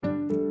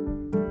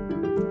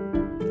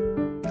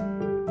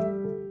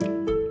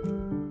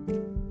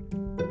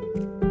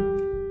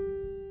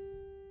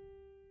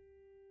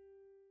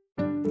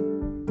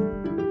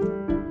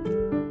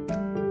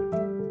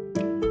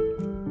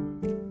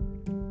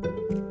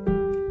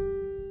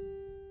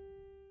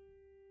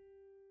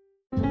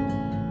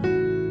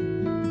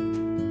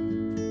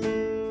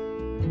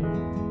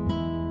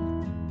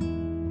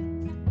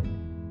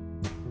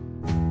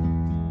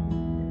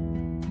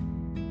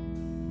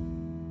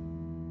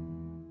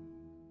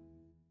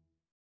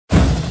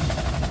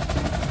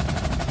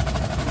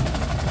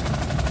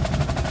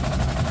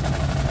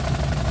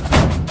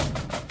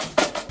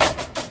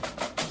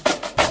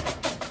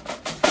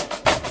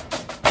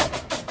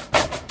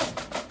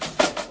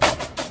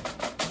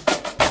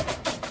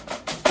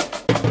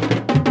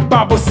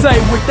Bible say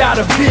without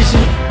a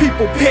vision,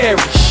 people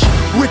perish.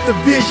 With the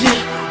vision,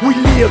 we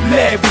live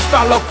lavish.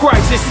 Follow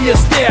Christ as He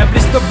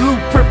established the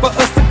blueprint for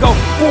us to go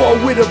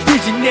forward with a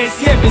vision that's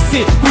heaven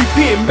sent.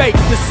 Repent, make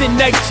the sin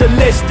nature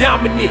less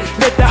dominant.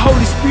 Let the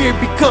Holy Spirit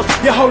become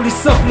your holy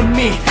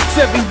supplement.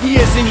 7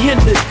 years and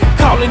hindered,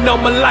 calling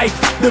on my life.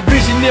 The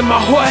vision in my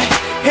heart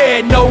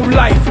had no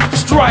life.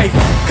 Strife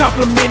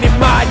complimented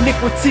my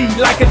iniquity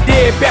like a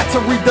dead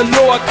battery. The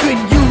Lord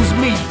couldn't use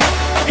me.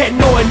 Had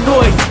no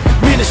anointing,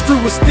 ministry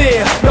was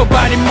still.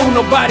 Nobody moved,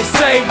 nobody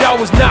saved, I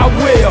was not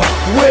well.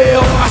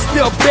 Well, I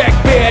still back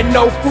there,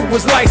 no food,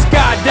 was like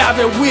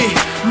skydiving with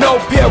no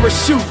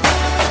parachute.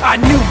 I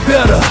knew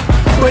better,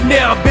 but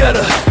now I'm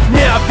better.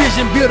 Now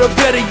vision builder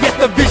better, yet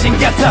the vision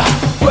getter.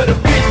 For the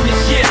business,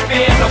 yes,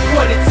 man,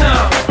 appointed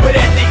time. But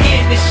at the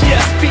end, this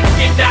year,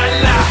 speaking not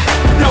lie.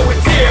 No,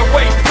 it's here,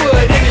 wait for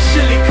it, and it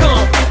surely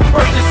come.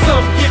 Birthing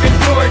some, giving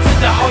glory to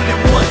the Holy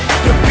One.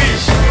 The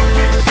vision.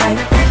 Like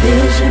the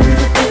vision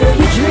to fill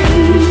your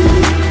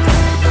dreams.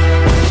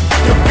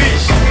 The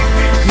vision.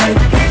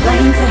 Make it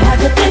plain to have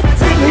the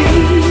victory.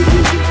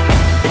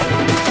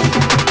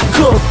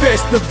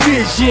 Confess the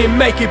vision,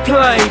 make it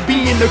plain.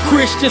 Being a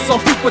Christian, some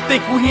people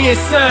think we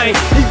insane.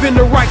 Even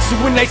the righteous,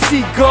 when they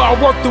see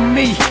God work through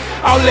me,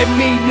 all that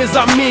mean is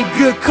I'm in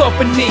good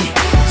company.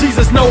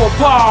 Jesus, Noah,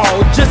 Paul,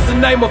 just to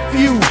name a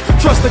few.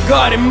 Trust the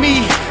God in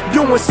me,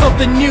 doing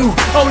something new.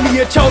 Only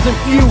a chosen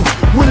few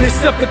will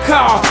accept the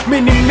call.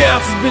 Many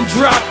mountains been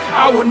dropped,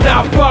 I will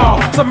not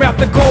fall. Some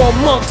have to go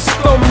amongst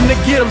them to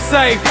get them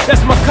saved.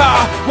 That's my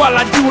call, while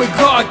I do it,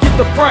 God get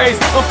the praise.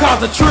 I'm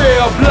called to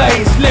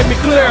trailblaze, let me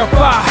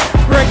clarify.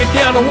 Breaking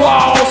down the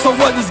wall so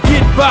others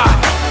get by.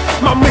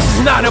 My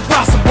mission's not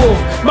impossible,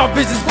 my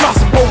vision's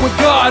possible. With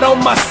God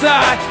on my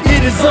side, it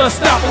is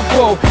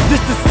unstoppable.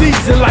 This the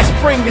season, like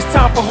spring, it's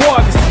time for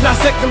harvest. Not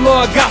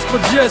secular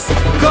gospel, just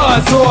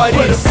God's orders.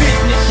 For the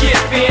business,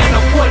 yes, man,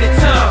 appointed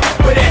time.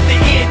 But at the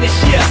end, this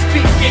year,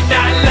 speaking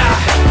not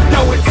lie.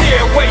 No, it's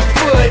here, wait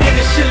for it, and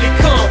it surely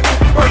come.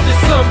 Birthing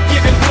some,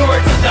 giving glory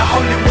to the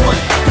Holy One.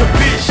 The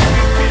vision.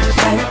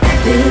 Like the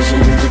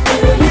vision to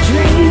fill your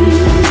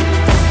dreams.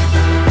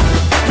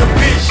 The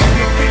vision.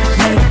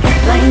 Make it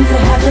plain to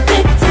have the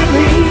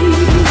victory.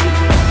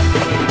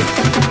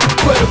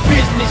 For the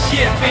business,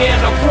 yeah,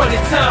 man,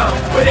 appointed time.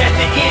 But at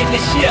the end,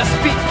 this year,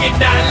 speaking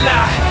not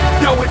lie.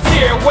 No, it's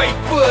here, wait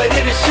for it,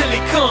 and it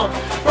surely come.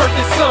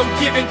 Birthing some,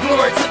 giving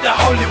glory to the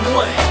Holy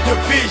One. The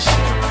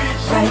vision.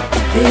 Write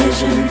the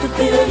vision to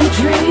fill your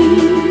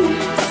dreams.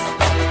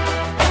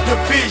 The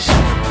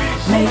vision.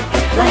 Make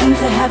it plain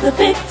to have the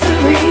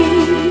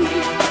victory.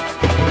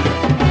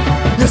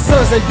 Your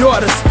sons and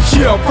daughters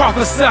shall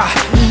prophesy.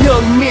 Your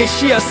young men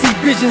shall see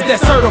visions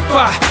that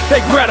certify. They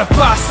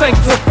gratify,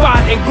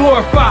 sanctify, and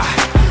glorify.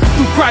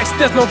 Through Christ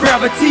there's no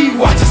gravity,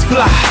 watch us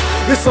fly.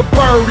 It's a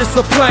bird, it's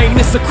a plane,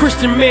 it's a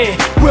Christian man.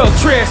 Well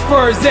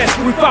transfers as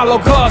we follow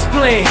God's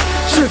plan.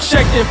 Shook,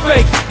 shake, and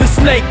fake, the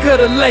snake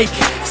of the lake.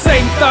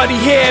 Satan thought he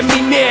had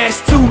me, now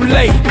it's too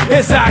late.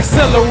 As I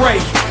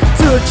accelerate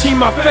to achieve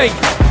my faith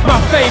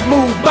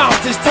move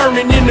mountains,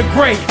 turning into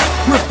great.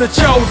 With the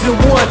chosen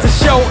one to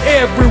show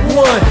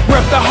everyone.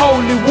 Rep the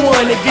Holy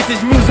One and get this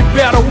music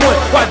battle won.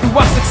 Why do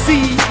I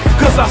succeed?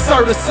 Cause I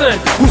serve the Son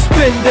who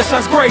splendor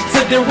shines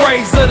greater than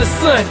rays of the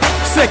sun.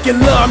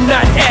 Secular, I'm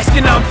not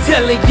asking, I'm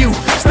telling you.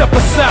 Step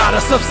aside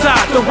or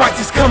subside, the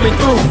righteous coming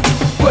through.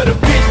 For the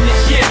business,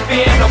 yeah,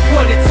 man,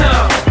 appointed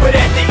time. But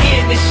at the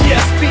end, this year,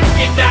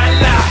 speaking not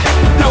lie.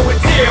 No, it's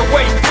here,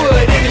 wait for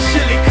it, and it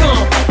surely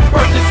come.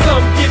 Birthing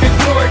some, giving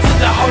glory to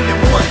the Holy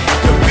One.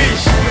 The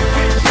vision.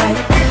 Write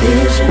the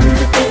vision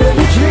to fill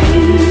your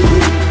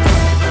dreams.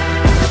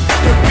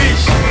 The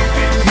vision.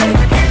 Make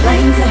it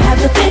plain to have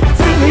the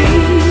victory.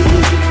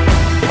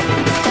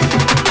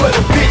 For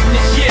the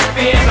business, yeah,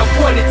 man,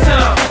 appointed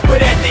time.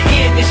 But at the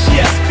end, this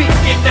year,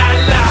 speaking not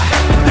lie.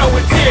 No,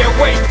 it's here,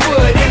 wait for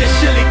it, and it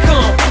surely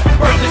come.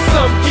 Birthing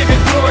some,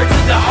 giving glory to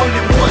the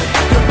Holy One.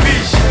 The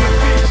vision.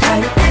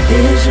 Write the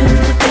vision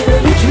to fill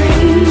your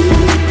dreams.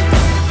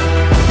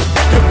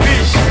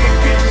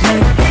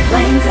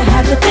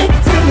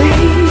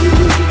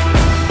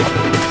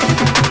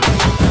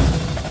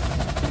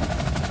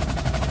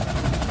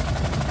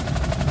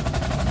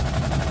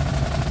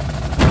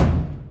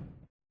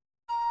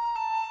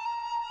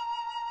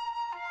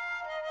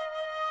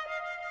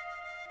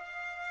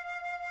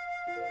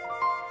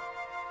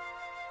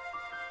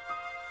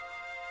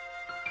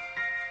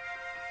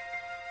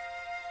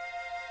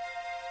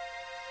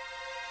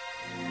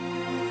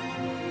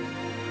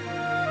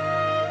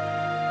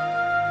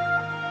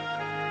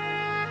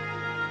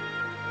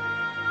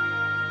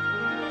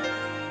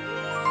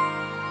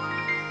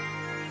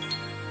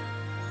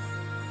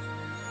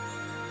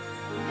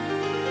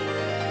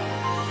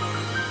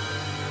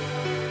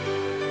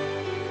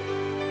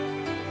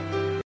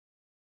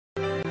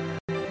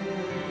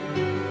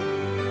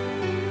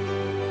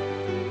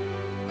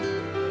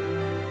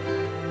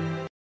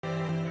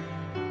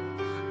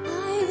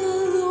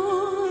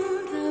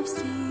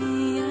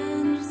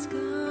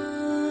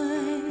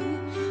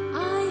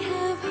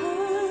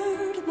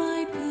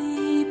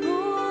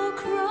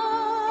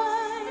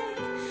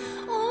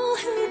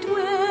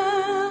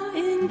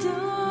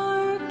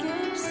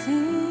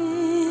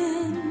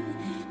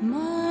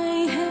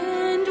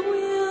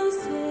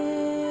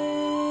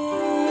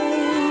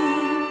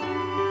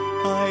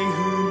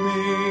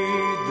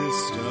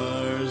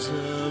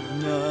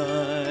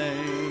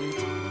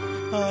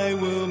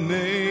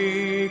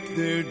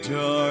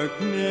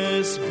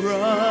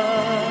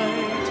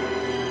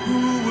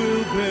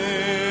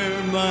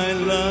 my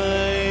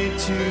light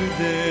to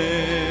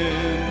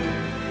them.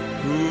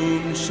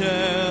 Whom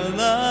shall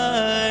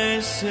I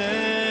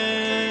send?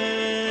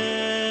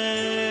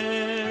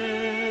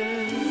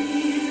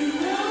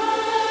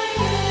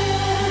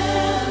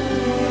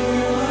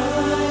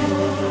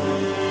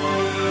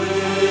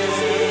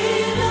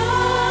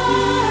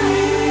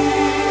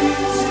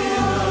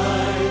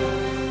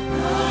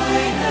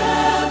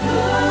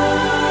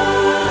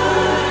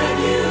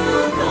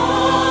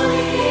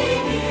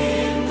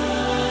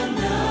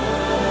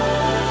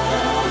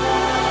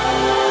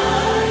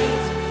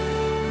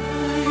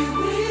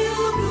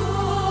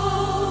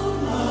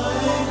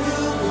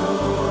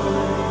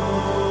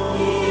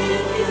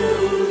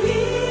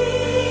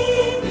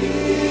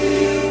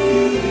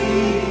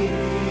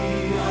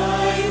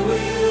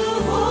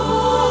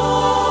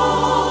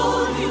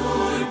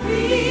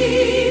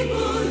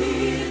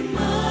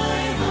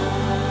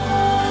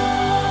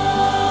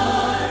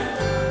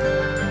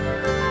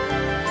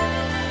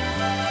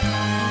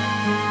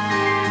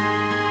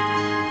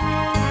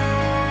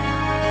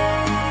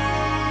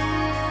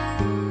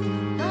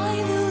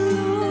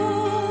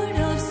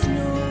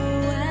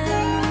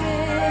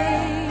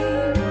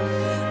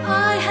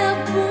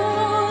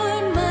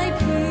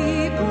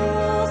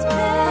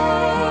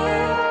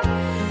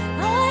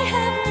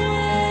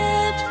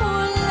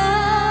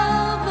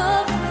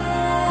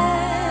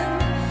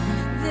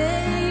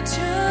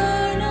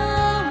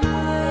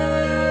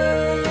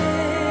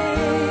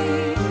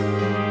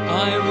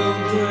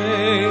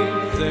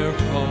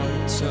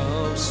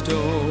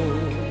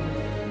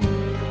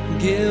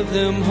 Give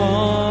them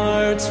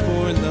hearts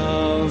for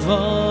love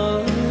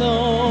alone.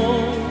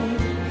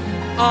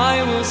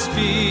 I will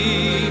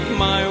speak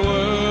my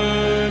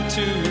word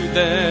to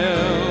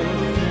them.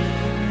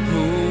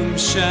 Whom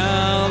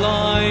shall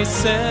I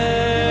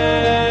send?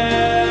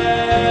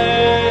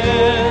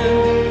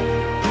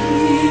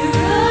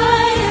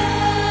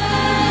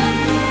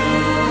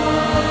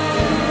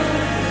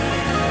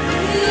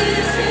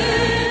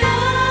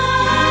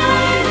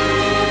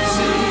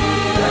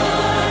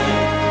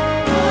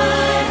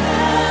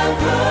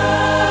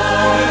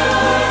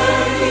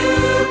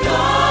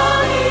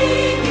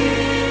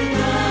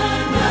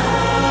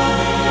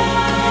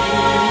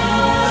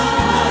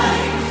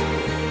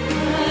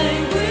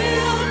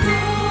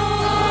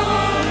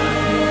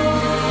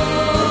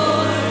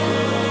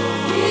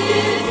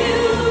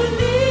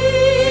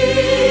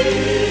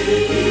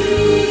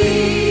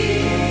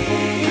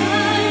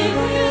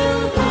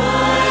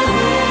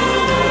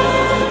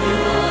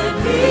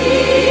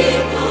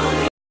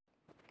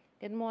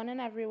 Good morning,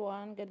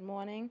 everyone. Good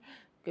morning.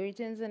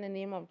 Greetings in the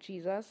name of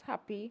Jesus.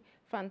 Happy,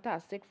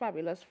 fantastic,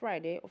 fabulous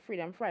Friday, or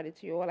Freedom Friday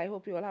to you all. I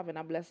hope you all having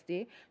a blessed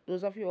day.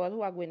 Those of you all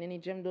who are going in the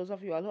gym, those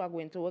of you all who are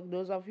going to work,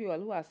 those of you all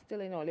who are still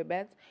in all your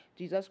beds,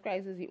 Jesus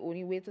Christ is the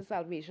only way to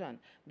salvation.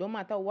 Don't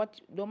matter what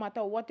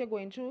you're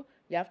going through,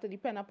 you have to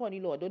depend upon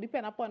the Lord. Don't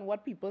depend upon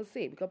what people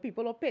say, because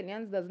people's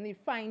opinions doesn't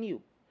define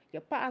you.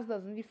 Your past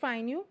doesn't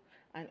define you,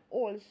 and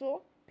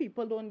also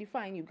people don't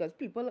define you, because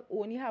people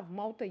only have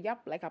mouth to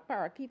yap like a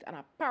parakeet and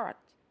a parrot.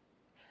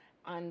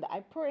 And I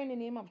pray in the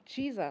name of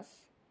Jesus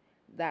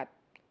that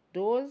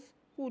those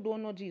who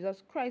don't know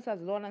Jesus Christ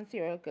as Lord and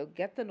Savior can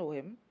get to know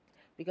him,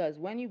 because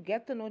when you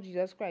get to know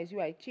Jesus Christ,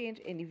 you are a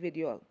changed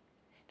individual.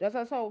 Just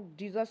as how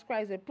Jesus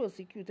Christ is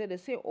persecuted, they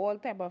say all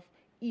type of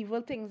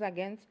evil things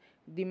against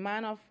the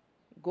man of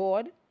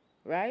God,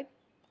 right?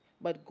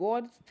 But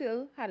God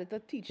still had to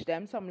teach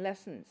them some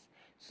lessons.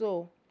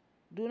 So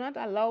do not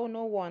allow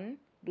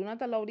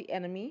the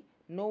enemy,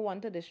 no one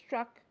to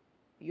distract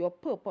your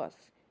purpose.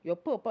 Your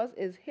purpose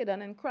is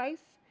hidden in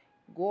Christ.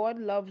 God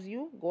loves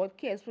you. God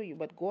cares for you.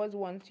 But God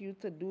wants you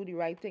to do the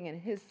right thing in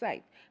his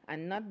sight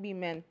and not be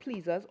men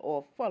pleasers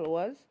or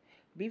followers.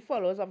 Be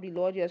followers of the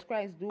Lord Jesus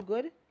Christ. Do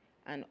good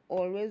and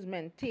always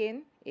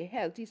maintain a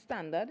healthy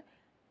standard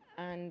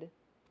and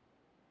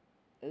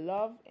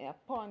love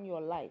upon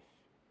your life.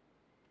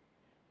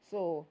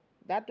 So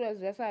that was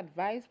just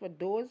advice for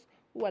those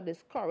who are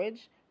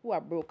discouraged, who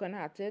are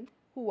brokenhearted,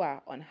 who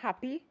are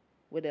unhappy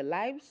with their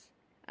lives,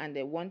 and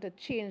they want to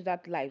change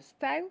that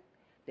lifestyle.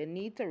 They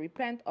need to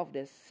repent of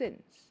their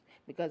sins,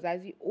 because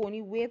that's the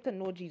only way to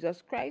know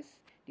Jesus Christ,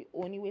 the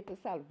only way to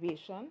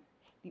salvation,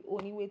 the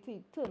only way to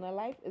eternal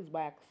life is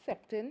by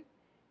accepting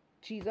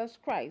Jesus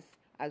Christ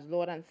as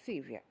Lord and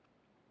Savior.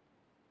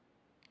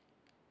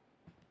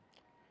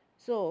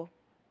 So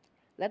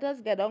let us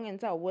get on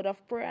into a word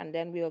of prayer, and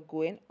then we are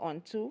going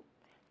on to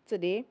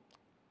today,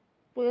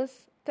 1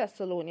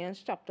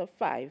 Thessalonians chapter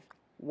 5,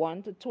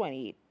 1 to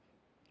 28.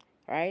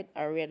 Right?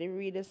 I already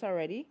read this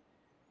already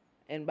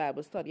in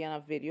Bible study and a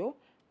video,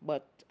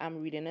 but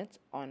I'm reading it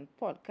on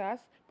podcast.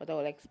 But I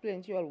will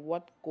explain to you all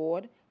what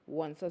God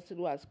wants us to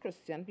do as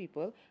Christian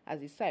people, as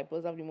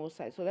disciples of the Most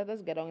High. So let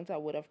us get on into a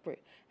word of prayer.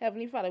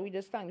 Heavenly Father, we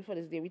just thank you for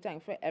this day. We thank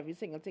you for every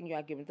single thing you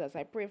are giving to us.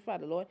 I pray,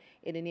 Father Lord,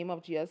 in the name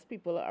of Jesus,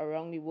 people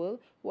around the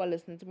world who are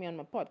listening to me on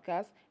my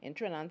podcast in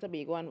Trinidad and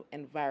Tobago and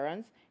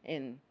environs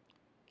in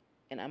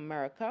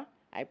America,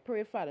 I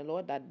pray, Father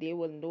Lord, that they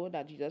will know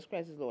that Jesus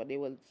Christ is Lord.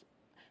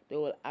 They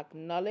will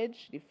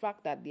acknowledge the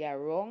fact that they are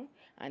wrong,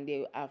 and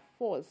they are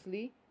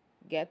falsely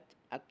get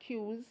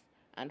accused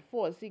and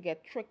falsely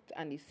get tricked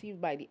and deceived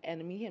by the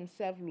enemy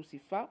himself,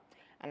 Lucifer.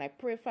 And I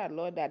pray, Father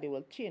Lord, that they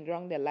will change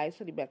around their lives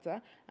for the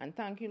better. And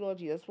thank you, Lord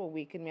Jesus, for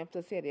waking me up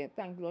to say that.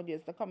 Thank you, Lord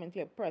Jesus, to come into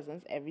your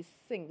presence every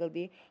single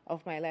day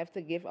of my life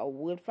to give a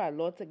word, Father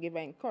Lord, to give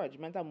an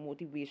encouragement and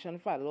motivation,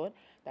 Father Lord,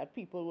 that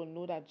people will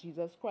know that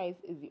Jesus Christ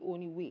is the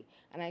only way.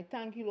 And I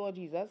thank you, Lord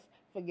Jesus,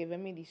 for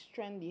giving me the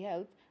strength, the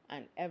health,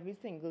 and every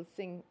single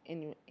thing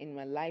in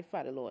my life,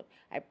 Father Lord.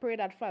 I pray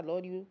that, Father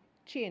Lord, you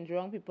change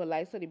wrong people's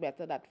lives for the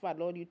better, that Father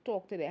Lord, you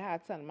talk to their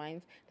hearts and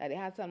minds, that their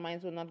hearts and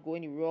minds will not go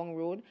in the wrong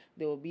road,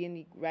 they will be in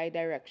the right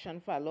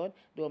direction, Father Lord.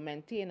 They will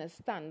maintain a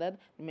standard,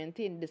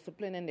 maintain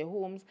discipline in their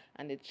homes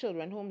and the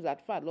children's homes,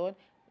 that Father Lord,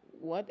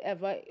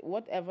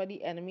 whatever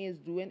the enemy is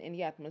doing in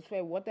the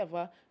atmosphere,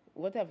 whatever,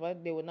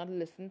 they will not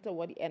listen to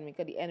what the enemy,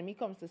 because the enemy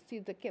comes to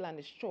steal, to kill, and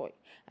destroy.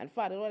 And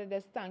Father Lord, I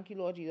just thank you,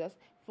 Lord Jesus,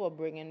 for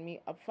bringing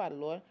me up, Father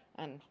Lord,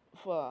 and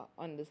for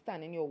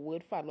understanding your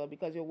word, Father Lord,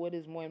 because your word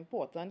is more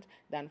important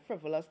than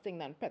frivolous things,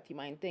 than petty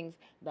mind things,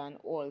 than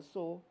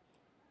also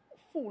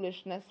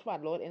foolishness,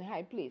 Father Lord, in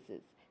high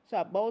places. So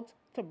about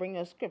to bring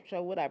your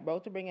scripture word, I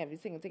about to bring every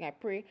single thing. I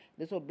pray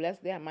this will bless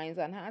their minds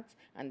and hearts,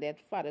 and that,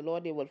 Father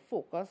Lord, they will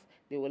focus,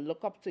 they will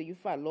look up to you,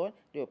 Father Lord,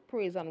 they will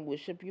praise and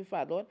worship you,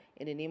 Father Lord,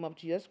 in the name of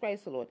Jesus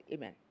Christ, Lord.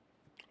 Amen.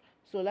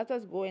 So let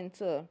us go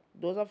into,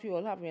 those of you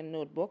who have your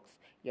notebooks,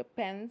 your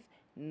pens,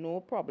 no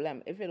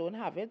problem. If you don't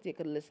have it, you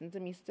could listen to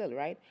me still,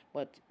 right?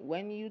 But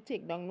when you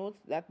take down notes,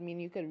 that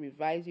means you could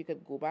revise, you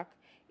could go back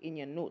in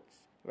your notes,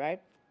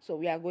 right? So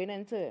we are going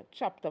into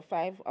chapter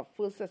 5 of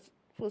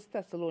First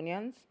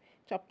Thessalonians,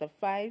 chapter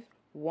 5,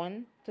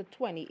 1 to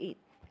 28,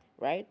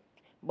 right?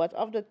 But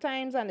of the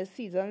times and the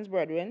seasons,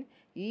 brethren,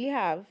 ye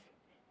have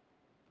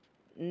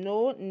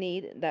no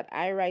need that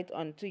I write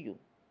unto you.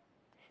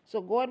 So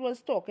God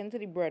was talking to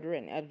the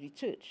brethren of the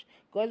church.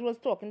 God was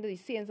talking to the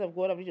saints of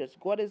God of the church.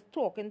 God is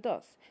talking to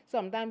us.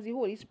 Sometimes the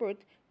Holy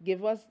Spirit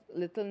gives us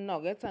little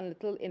nuggets and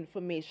little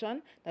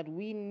information that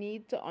we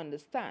need to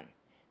understand.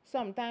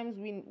 Sometimes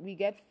we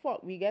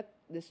get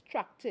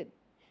distracted.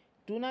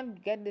 Do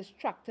not get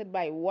distracted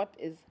by what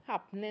is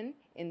happening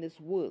in this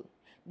world.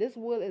 This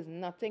world is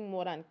nothing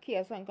more than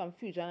chaos and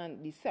confusion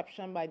and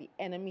deception by the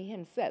enemy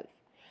himself.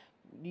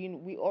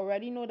 We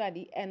already know that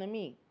the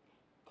enemy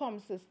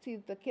comes to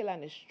steal, to kill,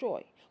 and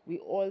destroy. We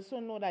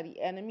also know that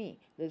the enemy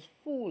is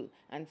fool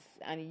and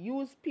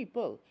use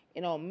people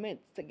in our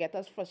midst to get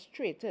us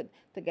frustrated,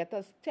 to get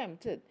us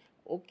tempted,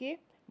 okay?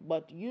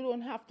 But you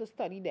don't have to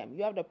study them.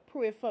 You have to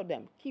pray for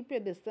them. Keep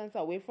your distance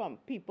away from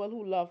people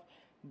who love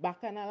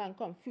bacchanal and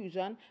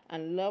confusion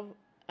and love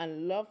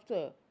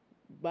to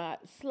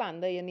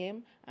slander your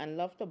name and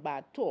love to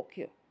bad talk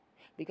you.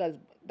 Because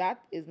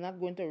that is not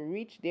going to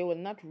reach, they will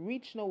not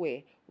reach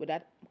nowhere with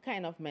that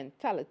kind of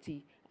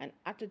mentality and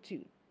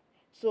attitude.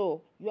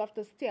 So you have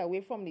to stay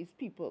away from these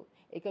people.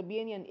 It could be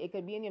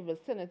in your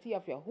vicinity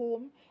of your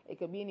home, it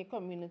could be in your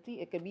community,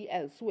 it could be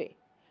elsewhere.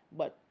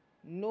 But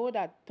know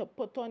that to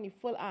put on the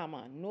full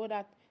armor, know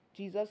that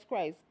Jesus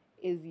Christ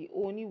is the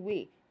only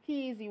way.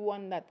 He is the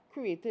one that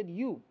created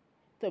you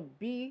to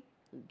be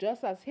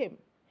just as him,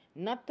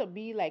 not to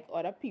be like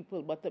other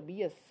people, but to be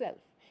yourself.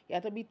 You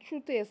have to be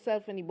true to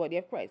yourself in the body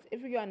of Christ.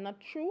 If you are not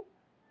true,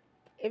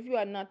 if you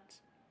are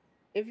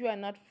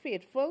not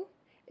faithful,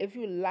 if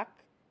you lack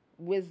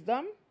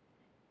wisdom,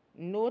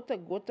 know to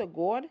go to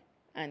God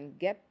and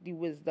get the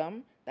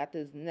wisdom that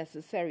is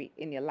necessary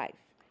in your life.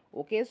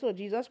 Okay, so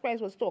Jesus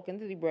Christ was talking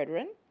to the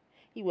brethren.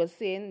 He was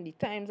saying the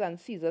times and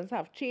seasons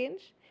have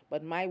changed,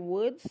 but my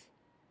words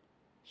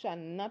shall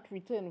not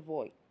return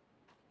void.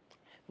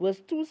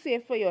 Verse 2 say,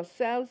 for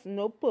yourselves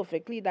know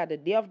perfectly that the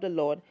day of the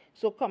Lord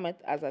so cometh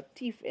as a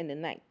thief in the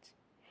night.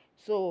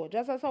 So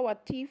just as our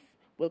thief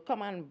will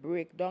come and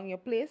break down your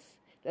place,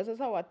 just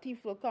as our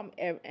thief will come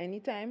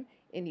anytime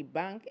in the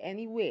bank,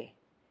 anywhere,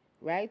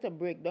 right, to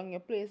break down your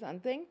place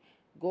and thing,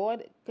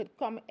 God could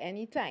come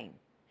anytime,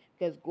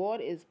 because God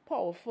is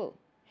powerful.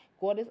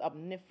 God is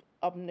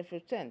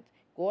omnipotent.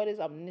 God is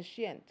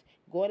omniscient.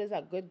 God is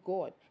a good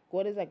God.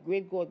 God is a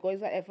great God. God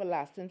is an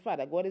everlasting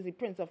Father. God is the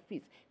Prince of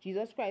Peace.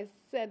 Jesus Christ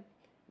said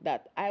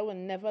that I will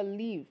never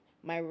leave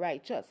my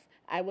righteous.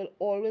 I will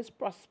always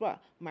prosper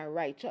my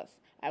righteous.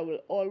 I will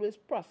always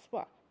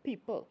prosper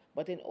people.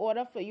 But in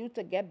order for you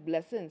to get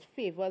blessings,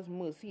 favors,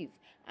 mercies,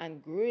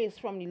 and grace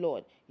from the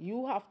Lord,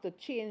 you have to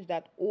change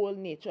that old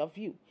nature of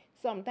you.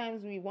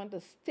 Sometimes we want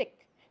to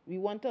stick. We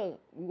want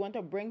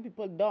to bring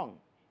people down,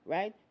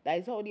 right? That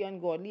is how the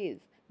ungodly is.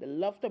 They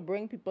love to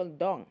bring people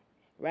down,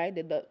 right?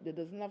 They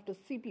doesn't have to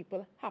see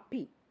people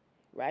happy,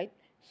 right?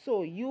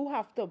 So you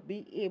have to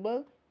be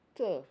able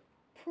to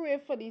pray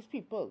for these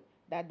people,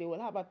 that they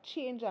will have a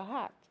change of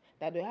heart,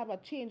 that they will have a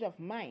change of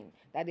mind,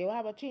 that they will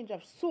have a change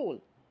of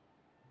soul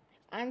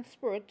and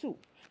spirit too,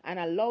 and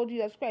allow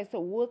Jesus Christ to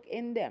work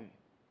in them.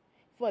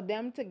 For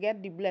them to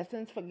get the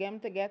blessings, for them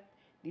to get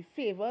the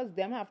favors,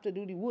 them have to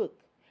do the work.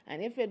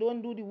 And if you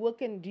don't do the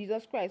work in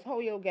Jesus Christ, how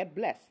you'll get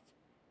blessed,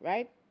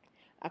 right?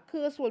 A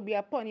curse will be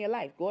upon your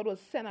life. God will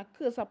send a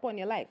curse upon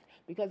your life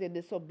because you're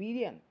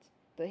disobedient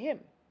to him.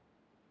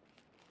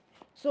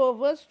 So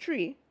verse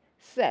 3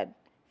 said,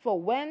 for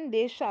when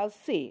they shall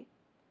say,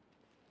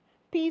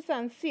 peace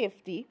and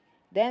safety,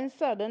 then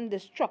sudden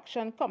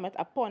destruction cometh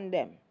upon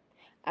them,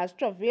 as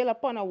travail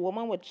upon a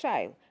woman with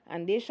child,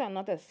 and they shall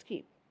not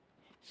escape.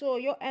 So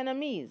your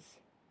enemies,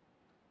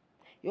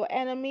 your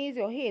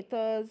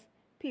haters,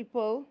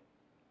 people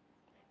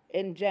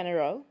in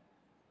general,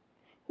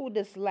 who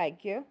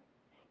dislike you,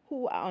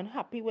 who are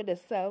unhappy with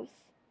themselves,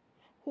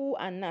 who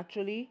are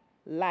naturally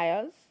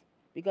liars,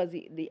 because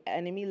the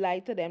enemy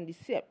lied to them,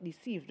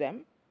 deceived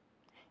them,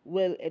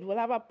 it will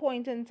have a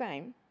point in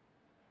time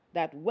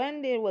that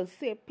when they will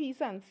say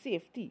peace and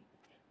safety,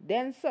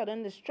 then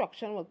sudden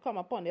destruction will come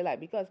upon their life,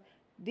 because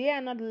they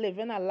are not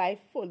living a life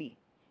fully.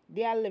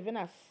 They are living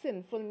a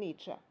sinful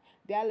nature.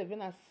 They are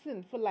living a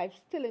sinful life,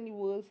 still in the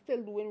world,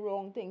 still doing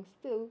wrong things,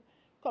 still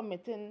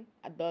committing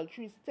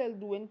adultery, still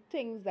doing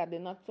things that they're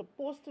not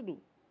supposed to do.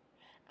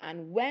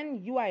 And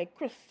when you are a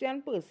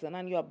Christian person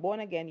and you are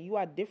born again, you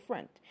are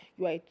different.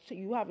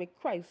 You have a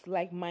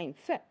Christ-like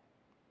mindset.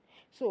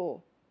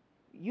 So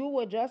you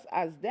were just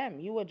as them.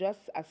 You were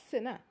just a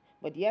sinner.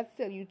 But yet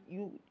still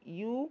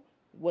you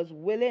was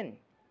willing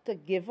to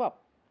give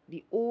up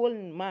the old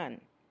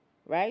man,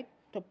 right,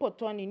 to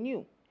put on the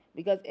new.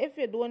 Because if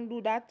you don't do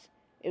that,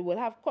 it will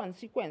have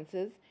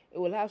consequences. It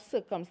will have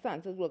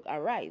circumstances will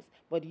arise.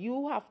 But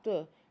you have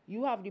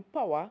the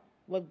power,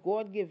 what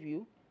God give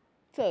you,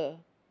 to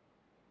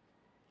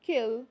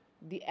kill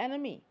the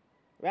enemy,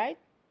 right?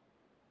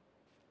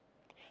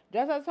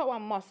 Just as how a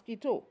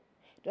mosquito,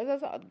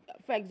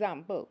 for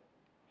example,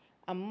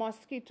 a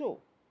mosquito,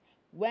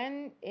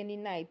 when in the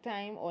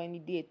nighttime or in the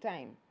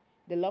daytime,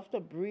 they love to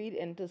breed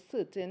into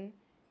certain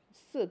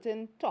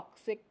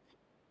toxic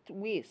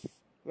waste,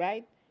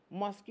 right?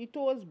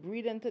 Mosquitoes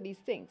breed into these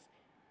things.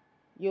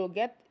 You'll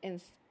get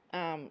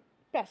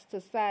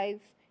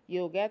pesticides,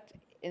 you'll get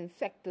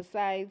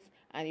insecticides,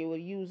 and you will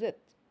use it,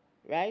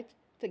 right,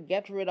 to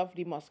get rid of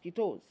the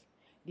mosquitoes.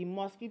 The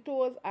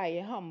mosquitoes are a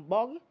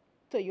humbug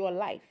to your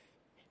life.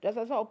 Just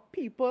as how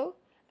people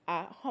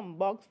are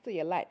humbugs to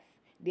your life.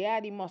 They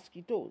are the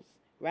mosquitoes,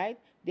 right?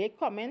 They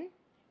come in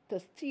to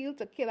steal,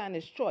 to kill, and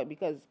destroy,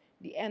 because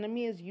the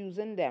enemy is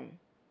using them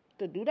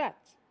to do that.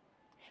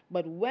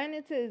 But when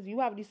it is you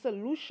have the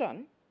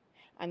solution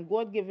and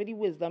God give you the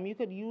wisdom, you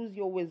could use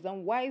your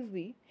wisdom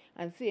wisely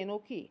and saying,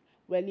 okay,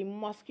 well, the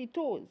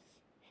mosquitoes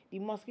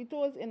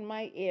in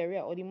my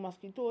area or the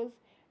mosquitoes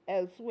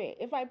elsewhere,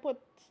 if I put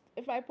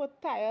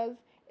tires,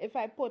 if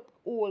I put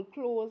old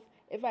clothes,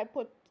 if I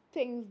put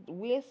things,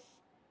 waste,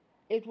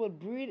 it will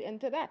breed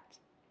into that.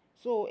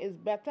 So it's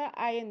better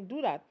I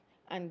do that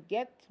and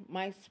get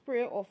my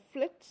spray of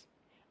flit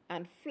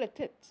and flit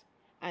it,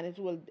 and it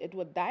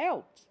will die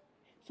out.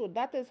 So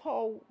that is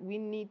how we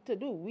need to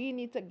do. We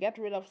need to get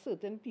rid of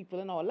certain people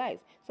in our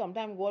lives.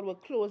 Sometimes God will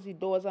close the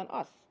doors on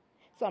us.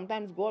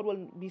 Sometimes God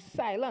will be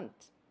silent,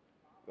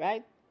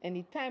 right? In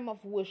the time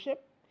of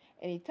worship,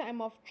 in the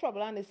time of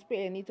trouble and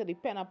despair, you need to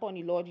depend upon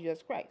the Lord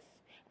Jesus Christ.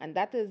 And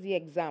that is the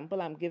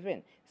example I'm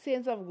giving.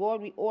 Saints of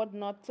God, we ought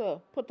not to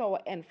put our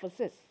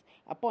emphasis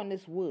upon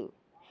this world.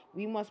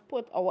 We must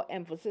put our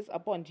emphasis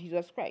upon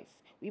Jesus Christ.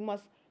 We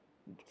must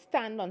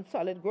stand on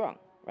solid ground,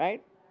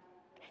 right?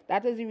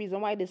 That is the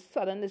reason why this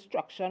sudden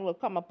destruction will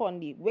come upon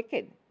the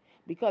wicked,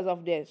 because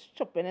of their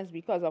stupidness,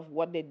 because of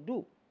what they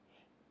do.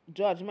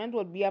 Judgment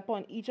will be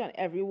upon each and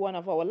every one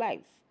of our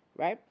lives,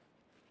 right?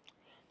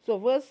 So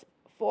verse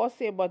 4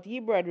 say, but ye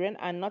brethren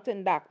are not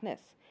in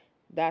darkness,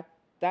 that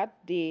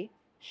day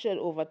should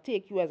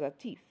overtake you as a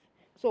thief.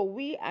 So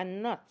we are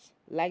not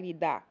like the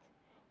dark.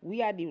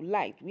 We are the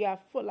light. We are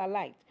full of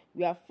light.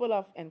 We are full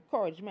of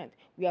encouragement.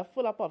 We are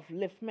full of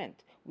upliftment.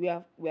 We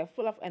are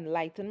full of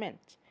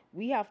enlightenment.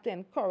 We have to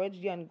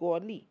encourage the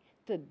ungodly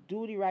to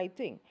do the right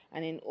thing.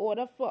 And in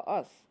order for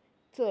us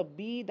to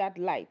be that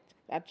light,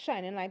 that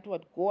shining light,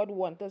 what God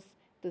wants us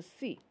to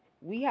see,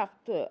 we have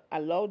to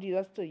allow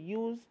Jesus to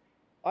use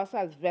us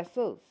as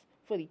vessels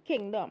for the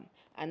kingdom,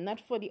 and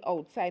not for the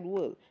outside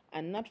world,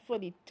 and not for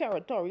the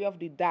territory of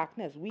the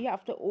darkness. We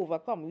have to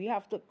overcome. We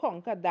have to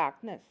conquer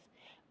darkness,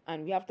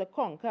 and we have to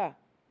conquer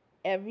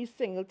every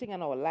single thing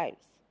in our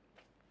lives.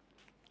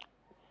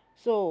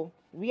 So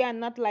we are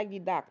not like the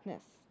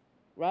darkness,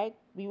 right?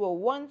 We were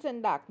once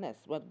in darkness,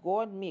 but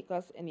God make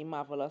us in a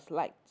marvelous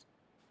light,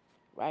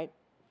 right?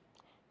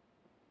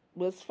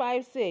 Verse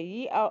 5 say,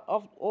 ye are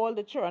of all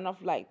the children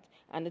of light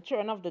and the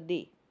children of the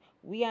day.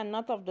 We are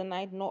not of the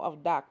night nor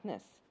of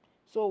darkness.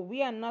 So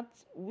we are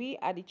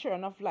the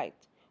children of light.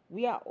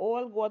 We are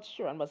all God's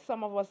children, but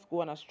some of us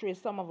go on astray,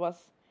 some of us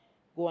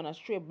go on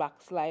astray,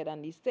 backslide,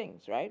 and these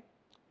things, right?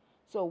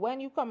 So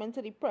when you come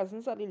into the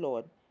presence of the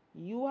Lord,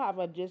 you have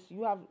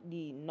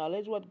the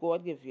knowledge what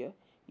God give you.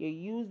 You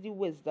use the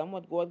wisdom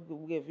what God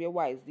give you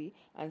wisely,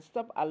 and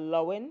stop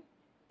allowing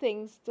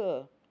things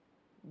to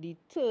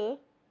deter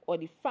or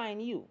define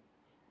you.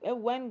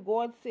 And when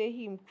God say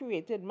He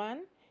created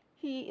man,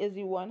 He is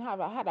the one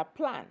had a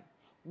plan.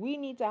 We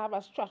need to have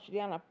a strategy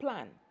and a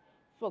plan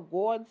for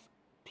God's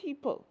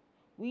people.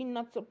 We're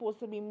not supposed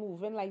to be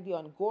moving like the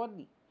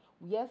ungodly.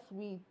 Yes,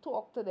 we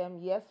talk to them.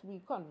 Yes,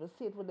 we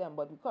conversate with them,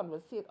 but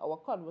our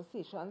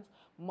conversations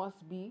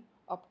must be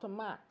up to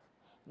mark.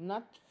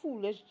 Not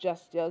foolish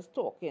gestures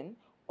talking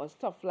or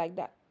stuff like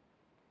that.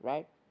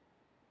 Right?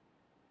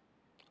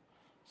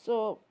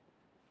 So,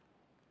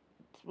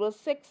 verse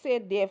 6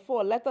 said,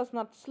 therefore, let us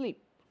not sleep,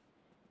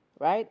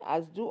 right,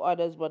 as do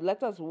others, but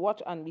let us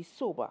watch and be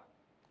sober.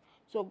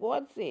 So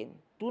God saying,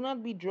 do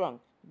not be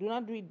drunk, do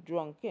not be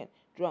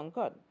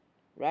drunkard,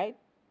 right?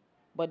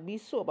 But be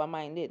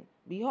sober-minded,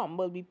 be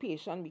humble, be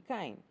patient, be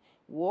kind.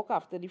 Walk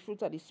after the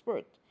fruit of the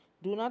Spirit.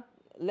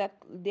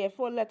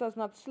 Therefore let us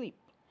not sleep.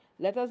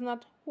 Let us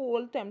not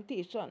hold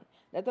temptation.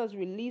 Let us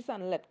release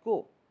and let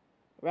go,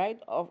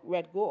 right?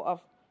 Let go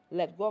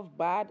of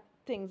bad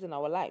things in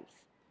our lives,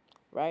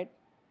 right?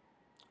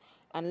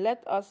 And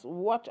let us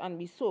watch and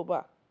be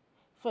sober.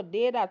 For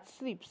they that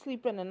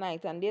sleep in the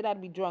night, and they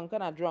that be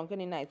drunken are drunk in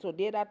the night. So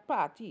they that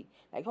party,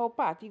 like how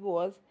party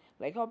goes,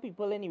 like how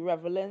people in the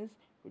revelings,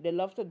 they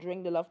love to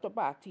drink, they love to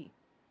party.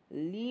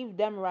 Leave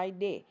them right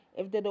there.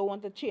 If they don't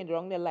want to change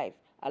around their life,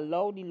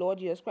 allow the Lord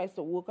Jesus Christ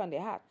to work on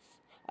their hearts.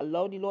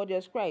 Allow the Lord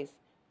Jesus Christ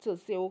to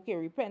say, okay,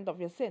 repent of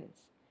your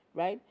sins,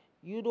 right?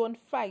 You don't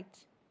fight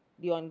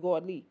the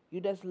ungodly.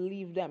 You just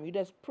leave them. You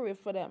just pray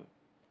for them,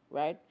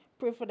 right?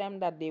 Pray for them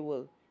that they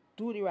will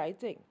do the right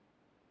thing.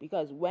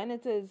 Because when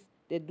it is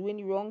they're doing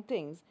the wrong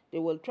things, they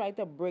will try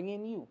to bring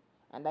in you.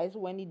 And that is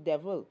when the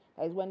devil,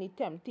 that is when the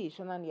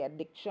temptation and the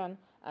addiction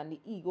and the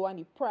ego and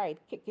the pride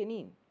kicking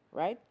in,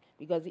 right?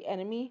 Because the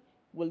enemy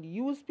will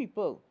use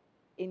people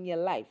in your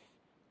life,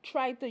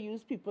 try to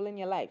use people in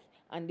your life,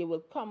 and they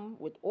will come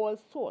with all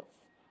sorts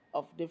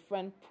of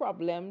different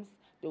problems.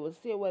 They will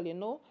say, well,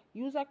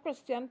 you're a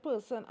Christian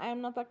person. I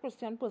am not a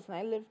Christian person.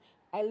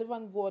 I live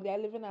ungodly. I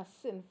live in a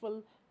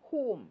sinful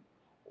home.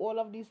 All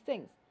of these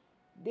things.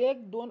 They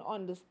don't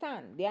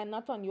understand. They are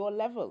not on your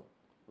level,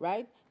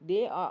 right?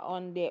 They are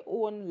on their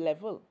own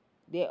level.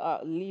 They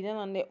are leaning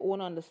on their own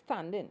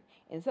understanding.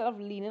 Instead of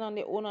leaning on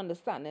their own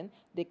understanding,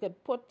 they could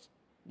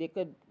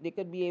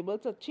be able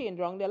to change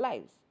around their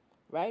lives,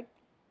 right?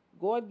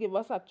 God give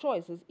us a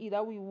choice. It's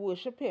either we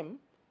worship Him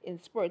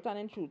in spirit and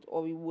in truth,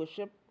 or we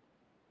worship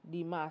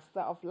the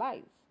master of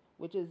lies,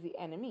 which is the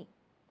enemy,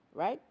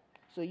 right?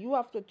 So you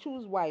have to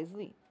choose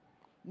wisely.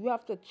 You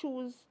have to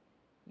choose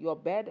your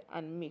bed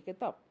and make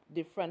it up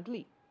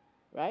differently,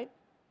 right?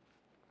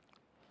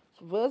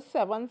 So verse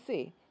 7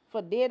 say,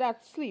 for they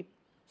that sleep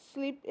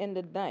in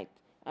the night,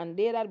 and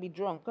they that be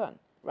drunken,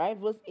 right?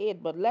 Verse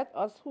 8, but let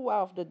us who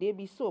are of the day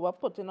be sober,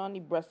 putting on the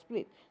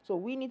breastplate. So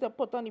we need to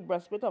put on the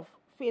breastplate of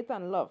faith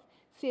and love,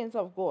 saints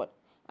of God,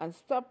 and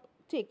stop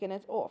taking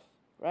it off,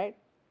 right?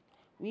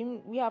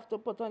 We have to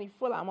put on the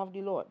full armor of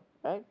the Lord,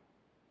 right?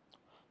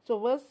 So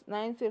verse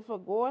 9 says, for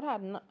God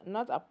had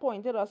not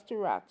appointed us to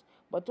wrath,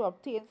 but to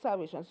obtain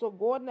salvation. So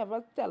God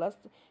never tell us,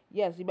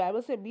 yes, the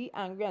Bible says be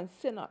angry and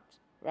sin not,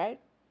 right?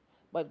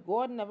 But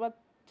God never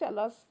tell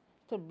us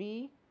to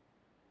be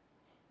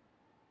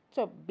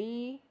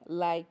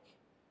like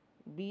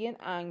being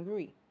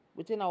angry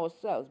within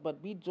ourselves,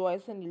 but be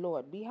joyous in the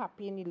Lord, be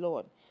happy in the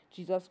Lord,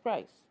 Jesus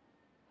Christ.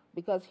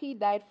 Because He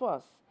died for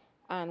us.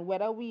 And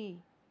whether we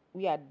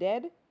are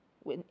dead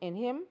in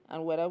Him,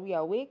 and whether we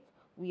are awake,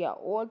 we are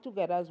all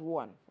together as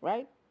one,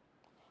 right?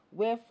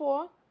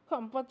 Wherefore,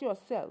 comfort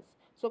yourselves.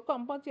 So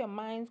comfort your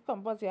minds,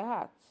 comfort your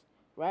hearts,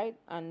 right?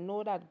 And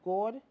know that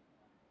God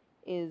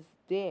is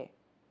there,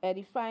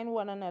 edifying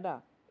one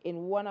another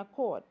in one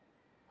accord,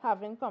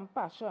 having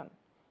compassion,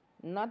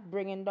 not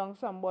bringing down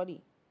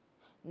somebody,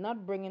 not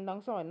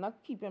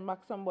keeping back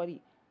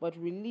somebody, but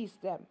release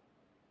them,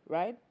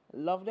 right?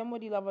 Love them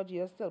with the love of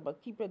Jesus still,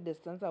 but keep a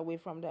distance away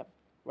from them,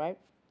 right?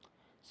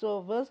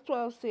 So verse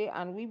 12 say,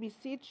 and we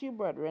beseech you,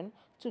 brethren,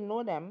 to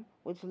know them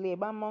which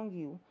labor among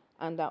you,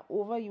 and are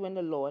over you in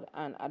the Lord,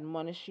 and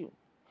admonish you.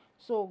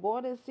 So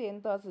God is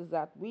saying to us is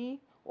that we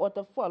ought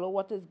to follow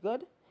what is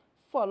good,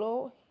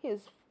 follow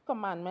His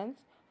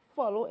commandments,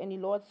 follow in the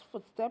Lord's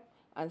footsteps,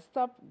 and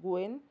stop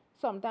going.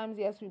 Sometimes,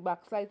 yes, we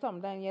backslide.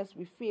 Sometimes, yes,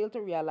 we fail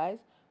to realize,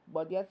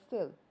 but yet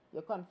still,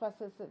 you confess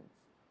your sins.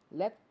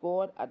 Let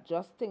God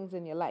adjust things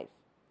in your life,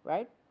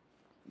 right?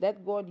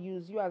 Let God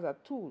use you as a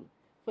tool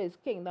for His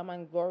kingdom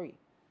and glory,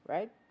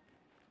 right?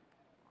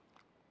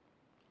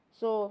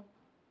 So,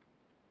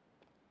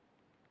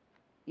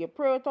 you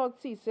pray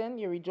without ceasing,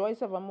 you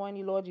rejoice evermore in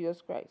the Lord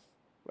Jesus Christ,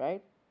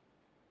 right?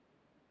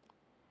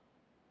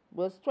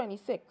 Verse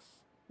 26,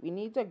 we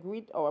need to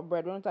greet our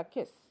brethren with a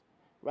kiss,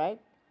 right?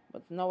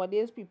 But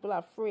nowadays people are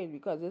afraid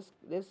because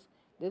this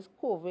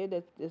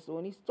COVID, this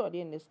only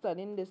studying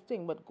this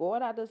thing. But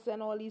God had to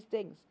send all these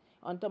things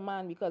unto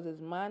man because it's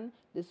man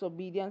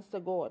disobedience to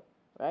God,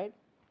 right?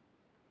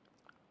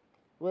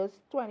 Verse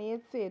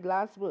 28 said,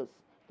 last verse,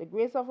 the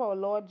grace of our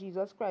Lord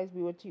Jesus Christ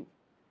be with you.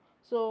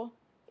 So,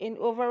 in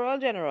overall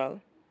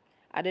general,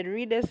 I did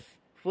read this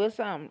verse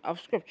of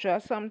scripture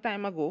some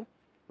time ago,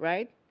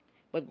 right?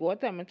 But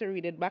God told me to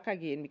read it back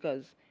again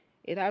because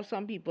it has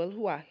some people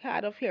who are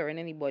hard of hearing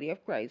in the body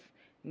of Christ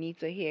need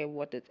to hear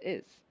what it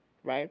is,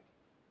 right?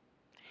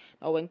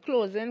 Now, in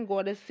closing,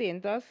 God is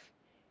saying to us,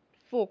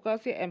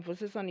 focus your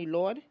emphasis on the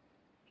Lord.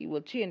 He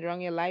will change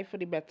around your life for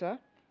the better.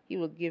 He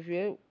will give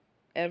you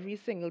every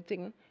single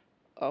thing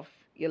of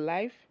your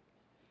life,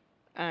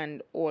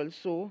 and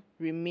also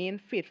remain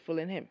faithful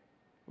in Him.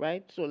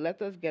 Right? So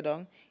let us get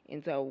on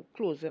into our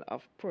closing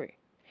of prayer.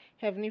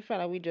 Heavenly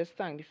Father, we just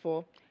thank you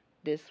for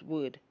this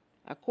word.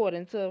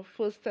 According to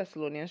 1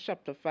 Thessalonians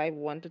chapter 5,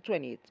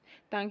 1-28.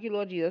 Thank you,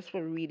 Lord Jesus,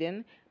 for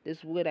reading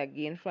this word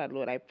again, Father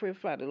Lord. I pray,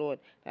 Father Lord,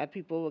 that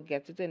people will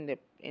get it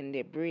in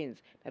their brains,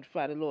 that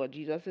Father Lord,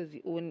 Jesus is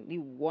the only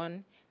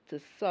one to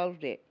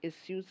solve their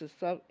issues, to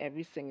solve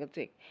every single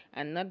thing,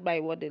 and not by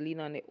what they lean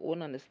on their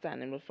own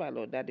understanding, but Father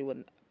Lord, that they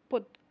will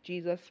put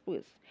Jesus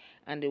first,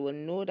 and they will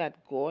know that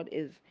God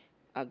is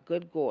a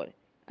good God.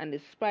 And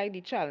despite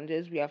the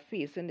challenges we are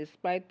facing,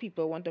 despite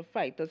people want to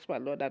fight us,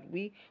 Father Lord, that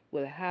we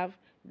will have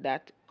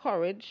that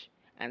courage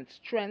and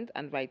strength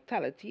and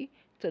vitality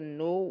to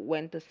know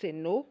when to say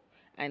no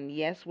and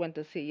yes, when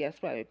to say yes,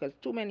 Father. Because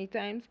too many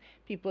times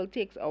people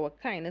take our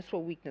kindness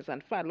for weakness.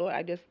 And Father Lord,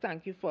 I just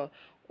thank you for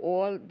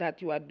all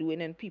that you are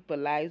doing in people's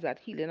lives, that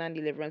healing and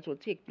deliverance will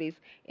take place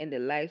in their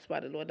lives,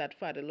 Father Lord, that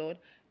Father Lord,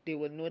 they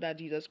will know that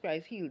Jesus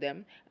Christ healed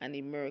them, and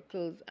the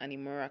miracles and the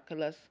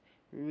miraculous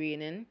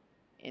reigning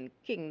in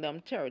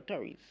kingdom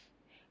territories.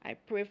 I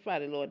pray,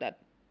 Father Lord,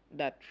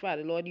 that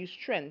Father Lord, you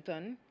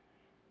strengthen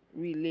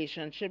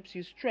relationships,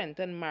 you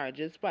strengthen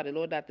marriages, Father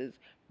Lord, that is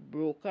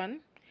broken.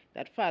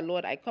 That Father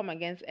Lord, I come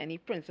against any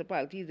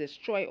principalities,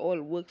 destroy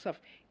all works of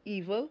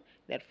evil.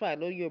 That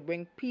Father Lord, you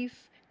bring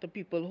peace to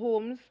people's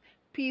homes,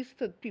 peace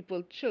to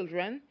people's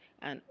children,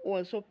 and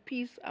also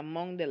peace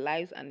among the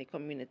lives and the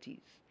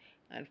communities.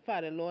 And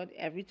Father Lord,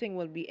 everything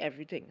will be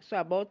everything. So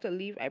about to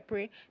leave, I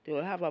pray they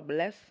will have a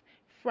blessed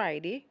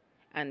Friday,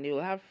 and they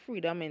will have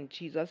freedom in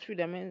Jesus.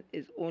 Freedom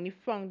is only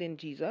found in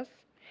Jesus,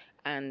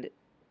 and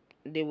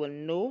they will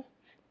know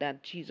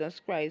that Jesus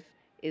Christ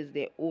is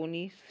their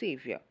only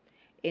Savior.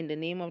 In the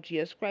name of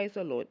Jesus Christ,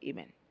 the Lord,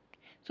 amen.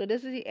 So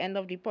this is the end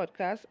of the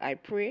podcast. I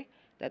pray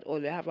that all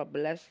will have a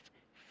blessed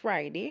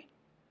Friday,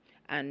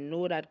 and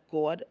know that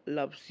God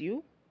loves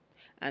you,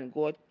 and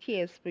God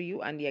cares for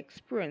you, and the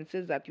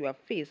experiences that you are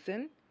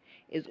facing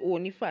is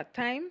only for a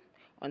time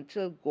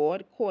until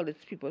God calls His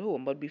people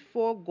home. But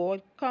before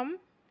God come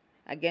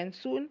again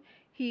soon,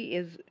 He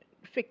is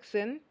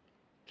fixing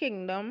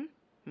kingdom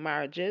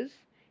marriages.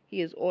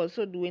 He is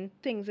also doing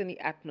things in the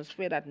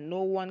atmosphere that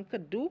no one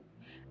could do.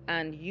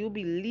 And you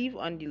believe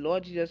on the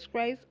Lord Jesus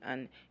Christ,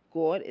 and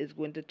God is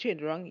going to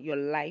change around your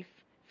life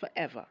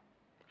forever.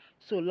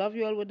 So love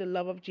you all with the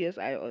love of Jesus.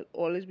 I will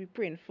always be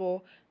praying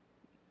for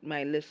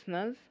my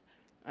listeners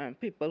and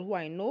people who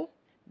I know,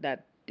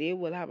 that they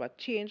will have a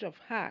change of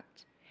heart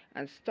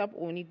and stop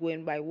only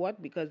going by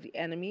what, because the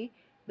enemy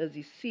does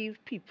deceive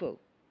people,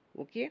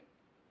 okay?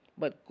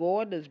 But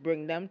God does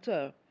bring them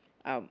to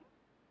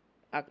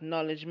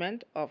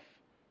acknowledgement of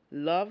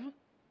love,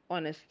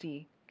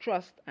 honesty,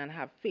 trust, and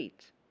have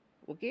faith,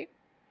 okay?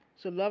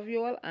 So love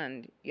you all,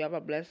 and you have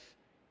a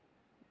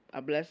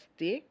blessed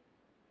day,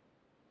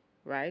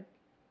 right?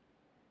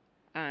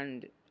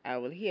 And I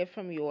will hear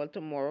from you all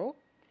tomorrow.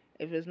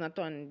 If it's not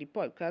on the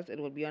podcast, it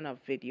will be on a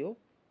video.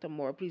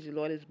 Tomorrow, please the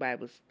Lord, is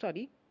Bible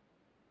study,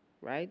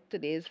 right?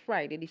 Today is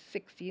Friday, the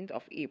 16th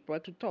of April,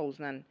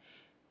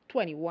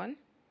 2021.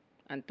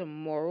 And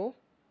tomorrow,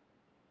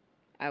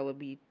 I will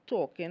be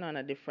talking on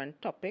a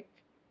different topic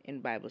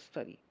in Bible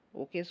study.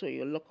 Okay, so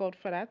you look out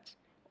for that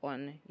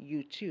on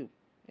YouTube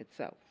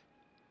itself.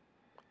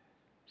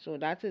 So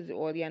that is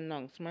all the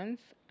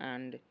announcements,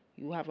 and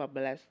you have a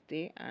blessed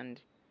day,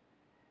 and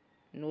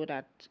know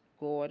that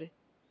God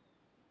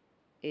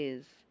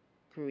is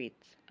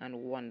great and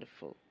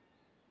wonderful.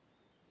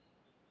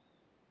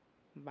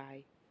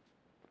 Bye.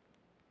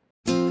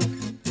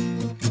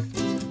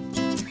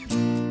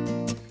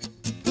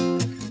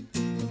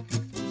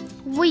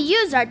 We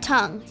use our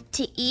tongue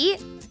to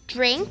eat,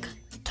 drink,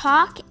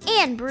 talk,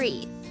 and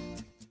breathe.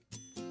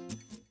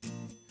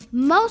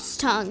 Most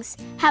tongues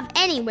have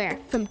anywhere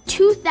from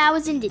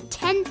 2,000 to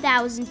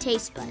 10,000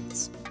 taste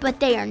buds, but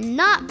they are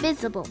not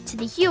visible to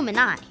the human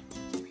eye.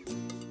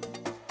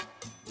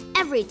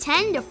 Every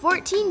 10 to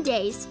 14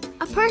 days,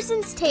 a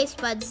person's taste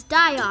buds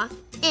die off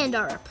and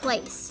are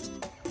replaced.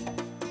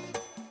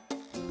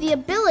 The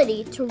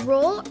ability to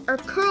roll or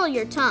curl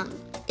your tongue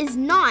is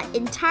not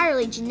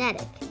entirely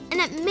genetic, and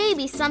it may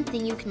be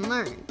something you can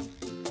learn.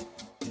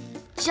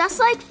 Just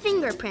like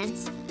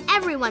fingerprints,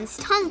 everyone's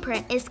tongue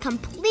print is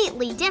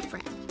completely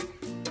different.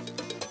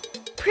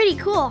 Pretty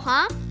cool,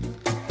 huh?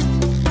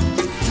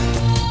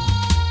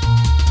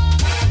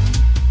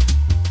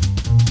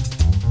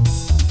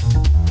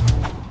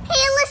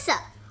 Hey, Alyssa,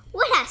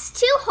 what has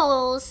 2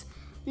 holes,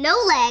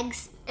 no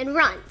legs, and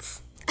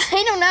runs?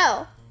 I don't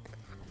know.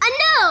 A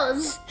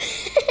nose!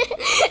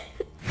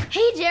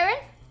 Hey, Jared,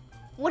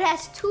 what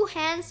has 2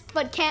 hands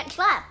but can't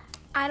clap?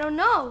 I don't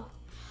know.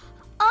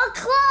 A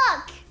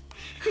clock!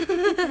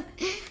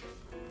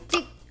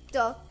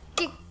 Tick-tock,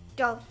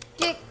 tick-tock,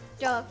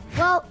 tick-tock.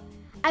 Well,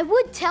 I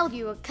would tell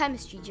you a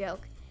chemistry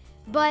joke,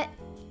 but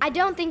I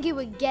don't think you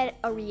would get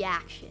a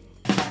reaction.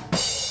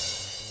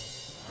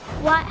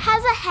 What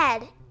has a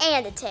head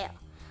and a tail,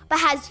 but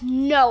has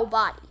no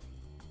body?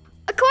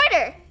 A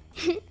quarter.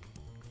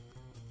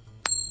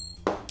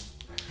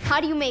 How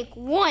do you make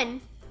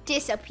one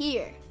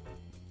disappear?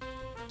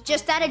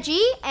 Just add a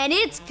G and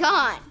it's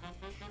gone.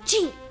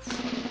 G.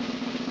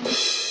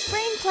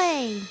 Brain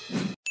play.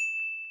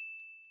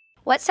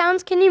 What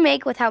sounds can you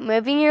make without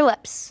moving your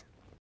lips?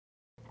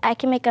 I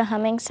can make a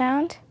humming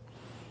sound.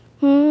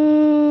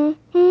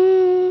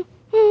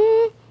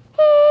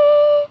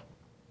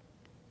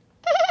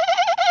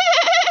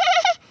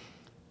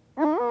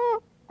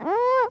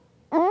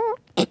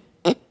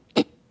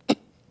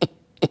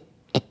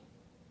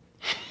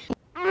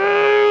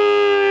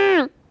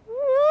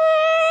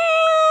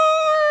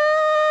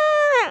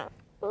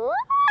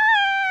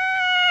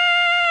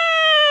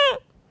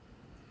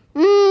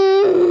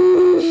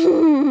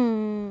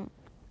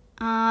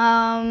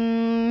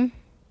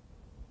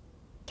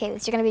 Okay,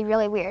 this is gonna be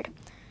really weird.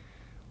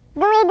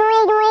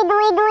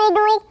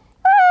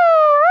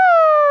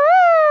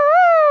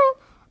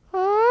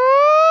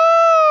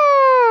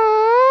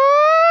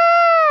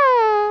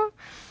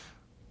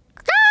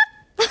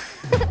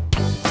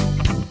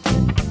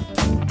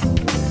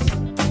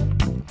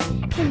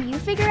 Can you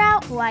figure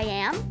out who I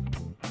am?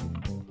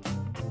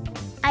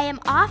 I am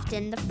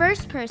often the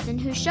first person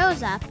who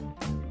shows up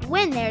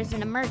when there's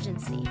an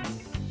emergency.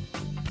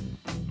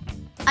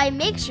 I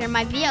make sure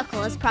my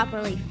vehicle is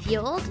properly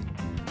fueled,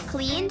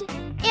 cleaned,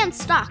 and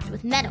stocked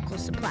with medical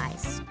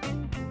supplies.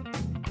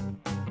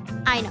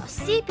 I know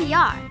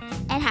CPR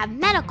and have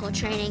medical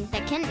training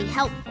that can be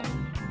helpful.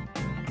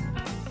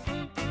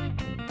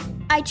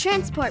 I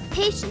transport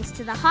patients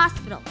to the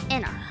hospital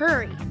in a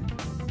hurry.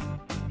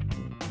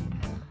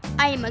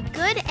 I am a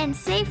good and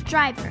safe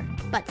driver,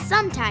 but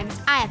sometimes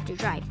I have to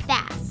drive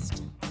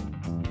fast.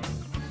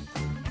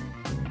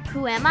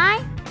 Who am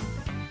I?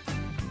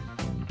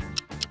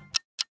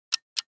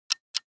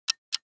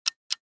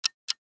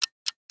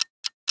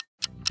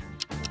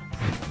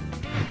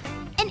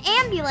 An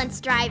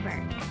ambulance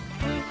driver.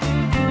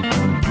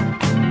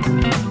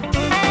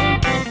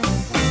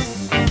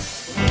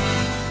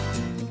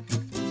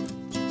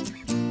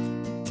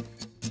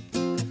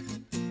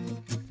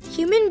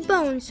 Human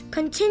bones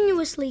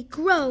continuously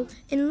grow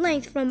in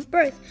length from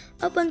birth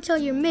up until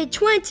your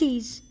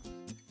mid-20s.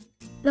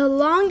 The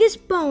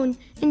longest bone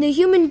in the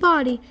human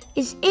body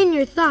is in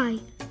your thigh.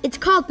 It's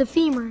called the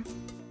femur.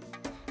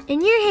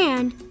 In your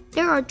hand,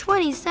 there are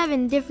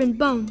 27 different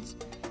bones.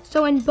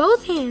 So in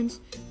both hands,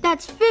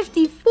 that's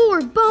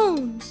 54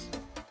 bones.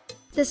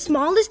 The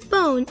smallest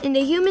bone in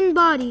the human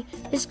body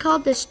is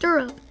called the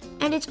stirrup,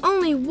 and it's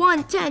only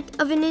 1/10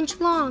 of an inch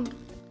long.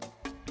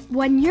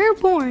 When you're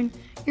born,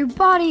 your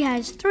body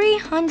has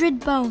 300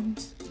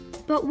 bones.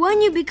 But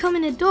when you become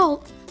an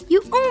adult,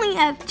 you only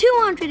have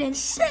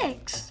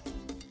 206.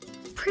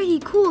 Pretty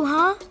cool,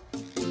 huh?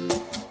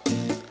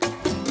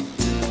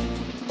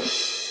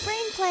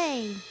 Brain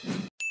play.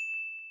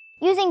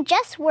 Using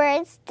just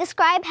words,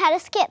 describe how to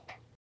skip.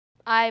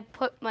 I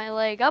put my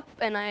leg up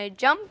and I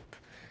jump.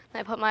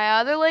 I put my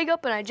other leg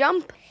up and I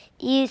jump.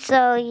 You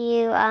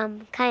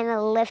kind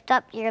of lift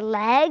up your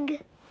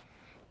leg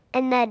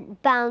and then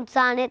bounce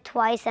on it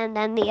twice, and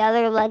then the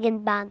other leg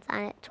and bounce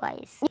on it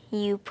twice.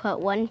 You put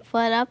one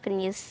foot up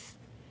and you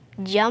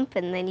jump,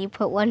 and then you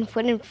put one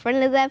foot in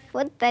front of that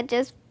foot that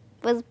just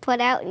was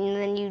put out, and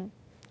then you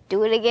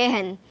do it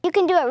again. You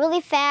can do it really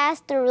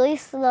fast or really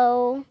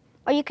slow,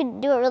 or you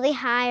could do it really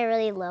high or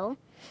really low.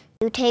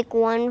 You take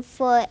one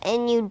foot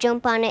and you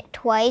jump on it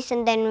twice,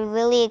 and then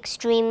really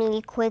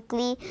extremely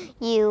quickly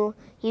you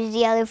use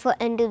the other foot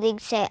and do the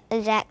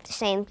exact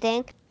same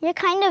thing. You're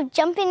kind of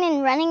jumping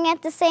and running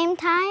at the same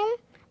time,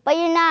 but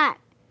you're not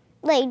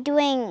like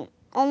doing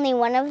only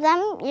one of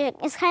them.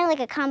 It's kind of like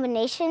a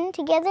combination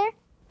together.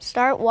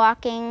 Start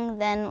walking,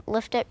 then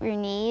lift up your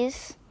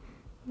knees,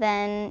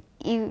 then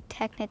you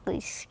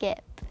technically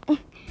skip.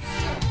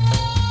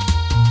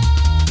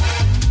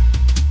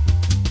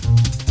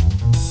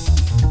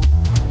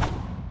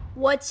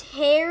 What's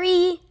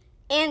hairy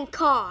and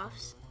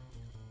coughs?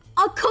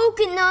 A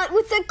coconut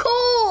with a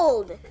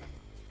cold.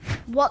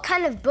 What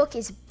kind of book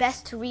is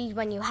best to read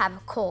when you have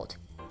a cold?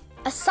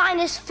 A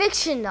science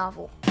fiction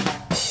novel.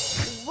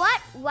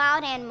 What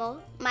wild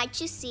animal might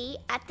you see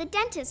at the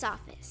dentist's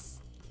office?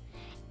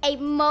 A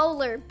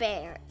molar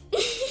bear.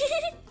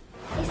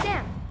 Hey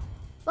Sam,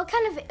 what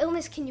kind of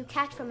illness can you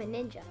catch from a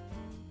ninja?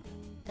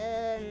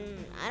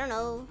 I don't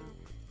know.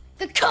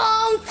 The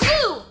Kung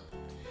Fu!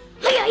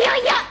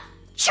 Hi-ya-ya-ya!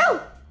 Choo!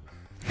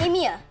 Hey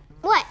Mia.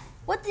 What?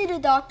 What did the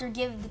doctor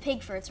give the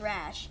pig for its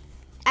rash?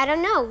 I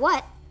don't know.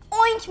 What?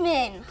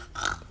 Ointment!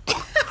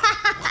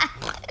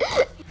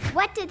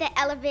 What did the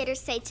elevator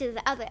say to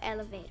the other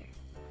elevator?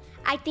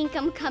 I think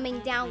I'm coming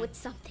down with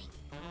something.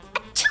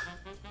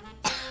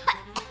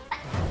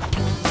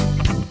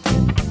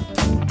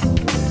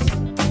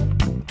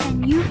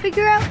 Can you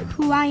figure out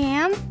who I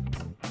am?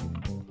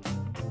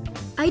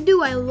 I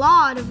do a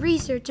lot of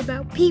research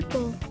about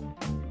people.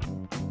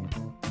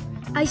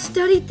 I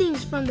study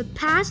things from the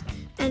past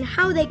and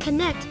how they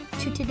connect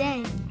to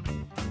today.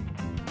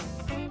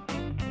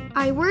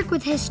 I work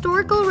with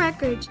historical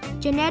records,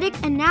 genetic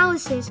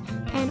analysis,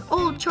 and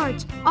old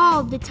charts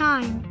all the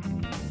time.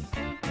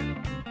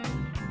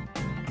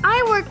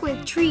 I work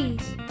with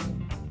trees,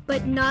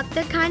 but not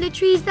the kind of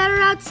trees that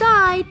are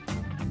outside.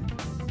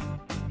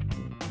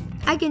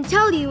 I can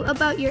tell you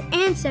about your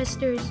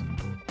ancestors,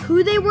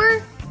 who they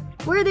were,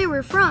 where they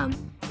were from,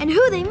 and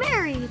who they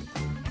married.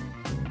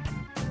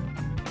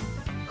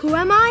 Who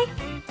am I?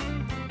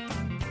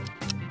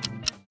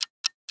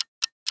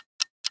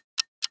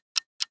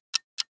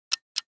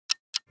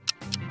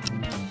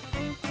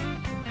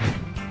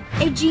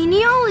 A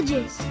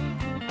genealogist.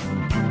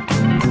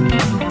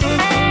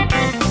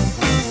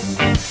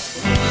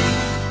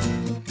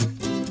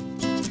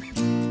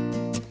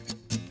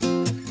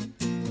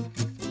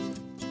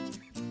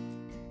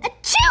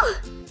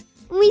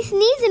 We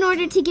sneeze in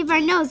order to give our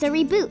nose a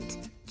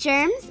reboot.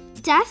 Germs,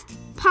 dust,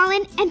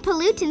 pollen, and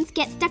pollutants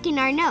get stuck in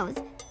our nose,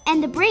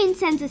 and the brain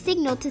sends a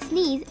signal to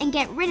sneeze and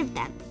get rid of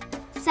them.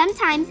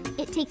 Sometimes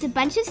it takes a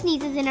bunch of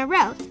sneezes in a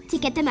row to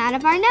get them out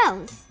of our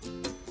nose.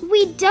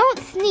 We don't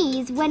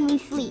sneeze when we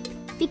sleep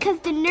because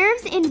the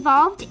nerves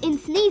involved in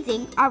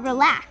sneezing are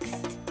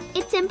relaxed.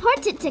 It's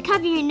important to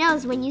cover your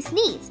nose when you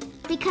sneeze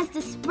because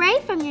the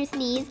spray from your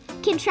sneeze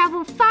can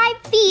travel 5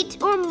 feet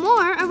or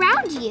more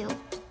around you.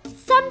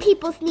 Some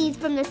people sneeze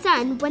from the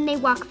sun when they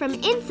walk from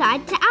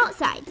inside to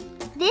outside.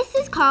 This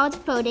is called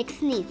photic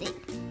sneezing.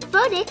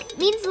 Photic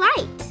means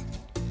light.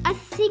 A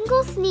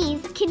single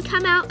sneeze can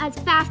come out as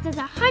fast as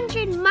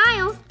 100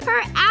 miles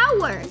per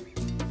hour.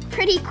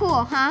 Pretty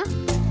cool, huh?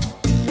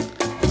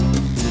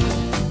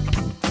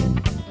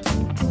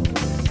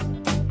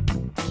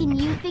 Can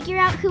you figure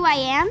out who I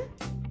am?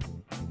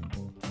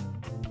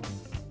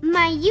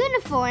 My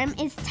uniform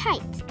is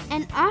tight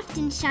and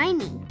often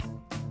shiny.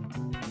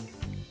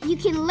 You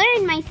can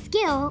learn my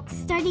skill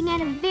starting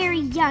at a very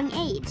young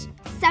age,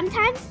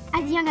 sometimes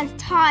as young as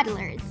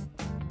toddlers.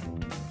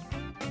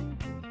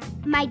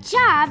 My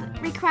job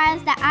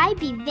requires that I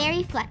be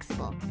very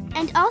flexible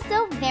and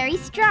also very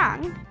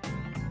strong.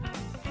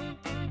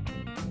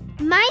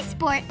 My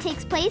sport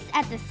takes place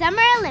at the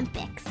Summer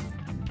Olympics.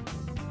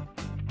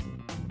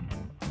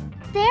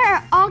 There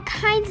are all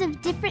kinds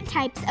of different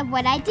types of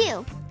what I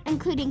do,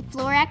 including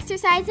floor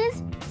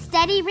exercises,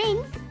 steady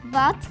rings,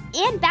 vault,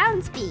 and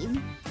balance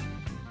beam.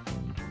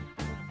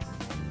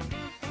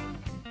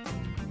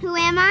 Who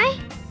am I?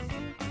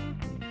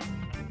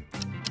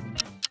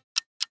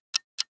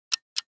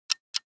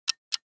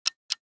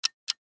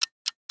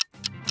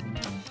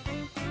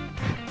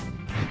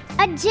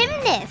 A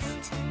gymnast.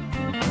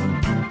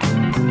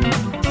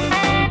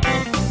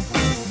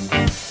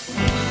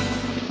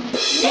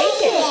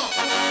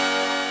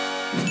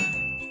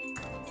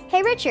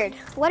 Hey Richard,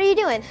 what are you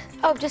doing?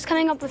 Oh, just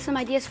coming up with some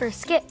ideas for a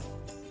skit.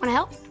 Wanna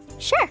help?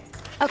 Sure.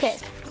 Okay.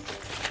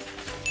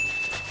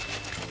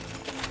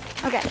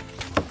 Okay.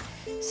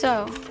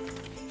 So,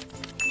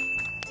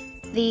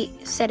 the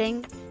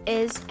setting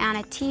is on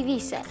a TV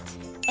set.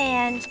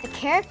 And the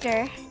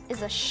character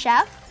is a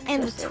chef,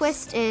 and the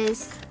twist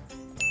is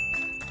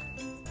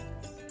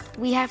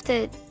we have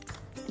to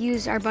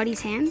use our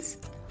buddy's hands.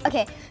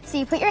 Okay, so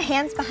you put your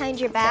hands behind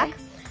your back,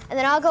 and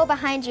then I'll go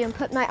behind you and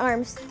put my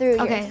arms through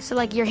you. Okay, so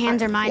like your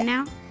hands are mine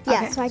now?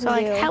 Yeah, Okay, so I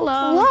can do hello.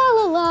 la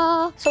la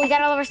la. So we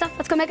got all of our stuff,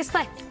 let's go make a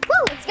play.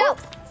 Woo, let's go.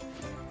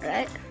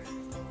 Right.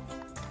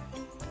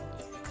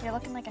 You're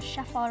looking like a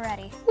chef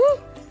already. Woo!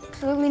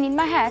 Absolutely need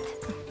my hat.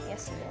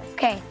 Yes, you do.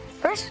 Okay,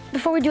 first,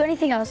 before we do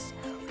anything else,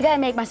 we gotta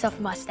make myself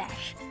a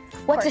mustache.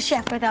 What's a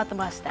chef without the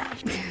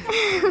mustache?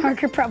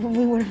 Parker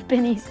probably would have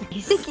been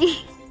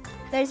easy.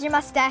 There's your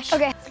mustache.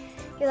 Okay.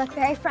 You look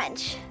very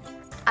French.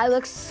 I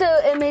look so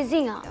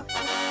amazing.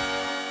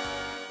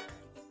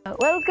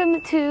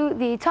 Welcome to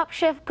the Top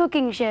Chef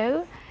cooking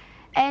show.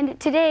 And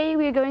today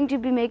we're going to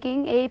be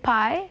making a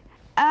pie.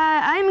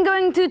 I'm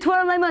going to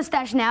twirl my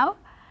mustache now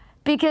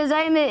because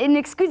I'm an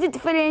exquisite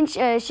French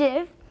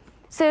chef.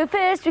 So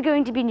first we're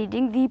going to be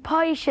needing the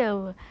pie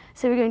shell.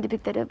 So we're going to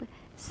pick that up.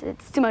 So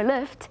it's to my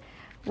left,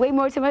 way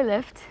more to my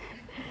left.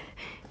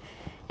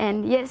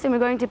 And yes, and we're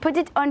going to put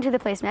it onto the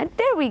placemat.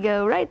 There we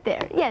go, right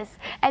there, yes.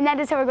 And that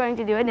is how we're going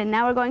to do it. And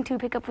now we're going to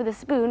pick up with a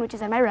spoon, which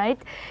is on my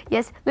right.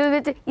 Yes, a little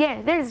bit,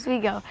 yeah, there we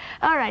go.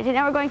 All right, and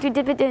now we're going to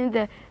dip it in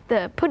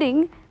the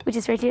pudding, which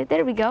is right here.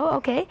 There we go,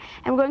 okay.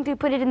 And we're going to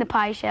put it in the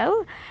pie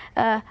shell.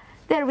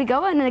 There we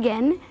go, and then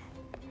again.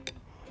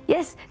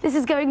 Yes, this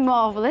is going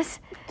marvelous.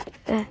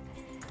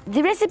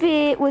 The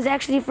recipe was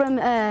actually from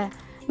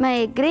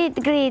my great,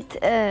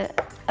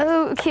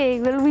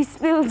 okay, well, we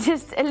spilled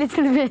just a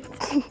little bit.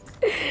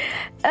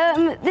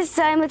 This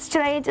time, let's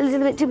try it a little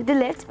bit to the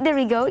left. There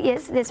we go,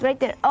 yes, that's right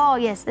there. Oh,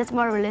 yes, that's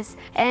marvelous.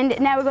 And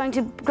now we're going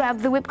to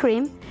grab the whipped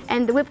cream,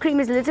 and the whipped cream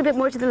is a little bit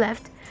more to the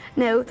left.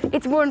 No,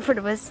 it's more in front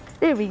of us.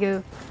 There we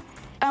go.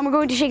 And we're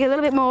going to shake it a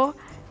little bit more.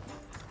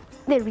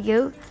 There we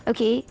go.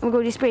 Okay, and we're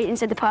going to spray it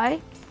inside the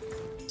pie.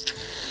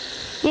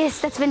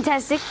 Yes, that's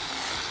fantastic.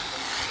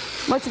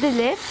 More to the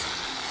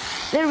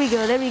left. There we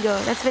go, there we go.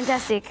 That's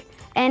fantastic.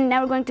 And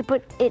now we're going to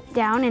put it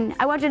down, and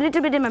I want a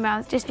little bit in my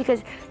mouth just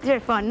because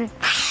they're fun.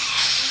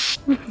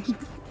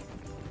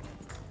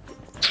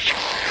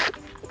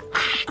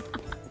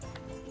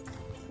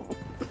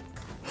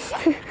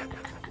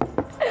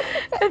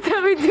 That's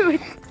how we do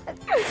it.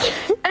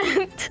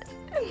 And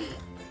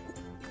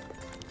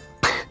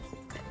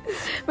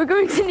we're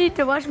going to need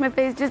to wash my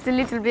face just a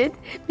little bit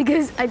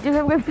because I do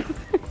have a...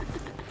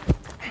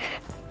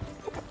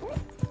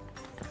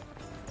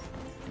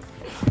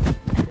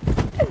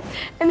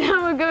 And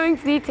now we're going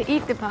to need to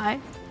eat the pie.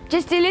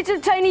 Just a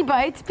little tiny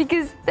bite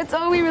because that's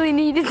all we really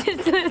need is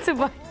just a little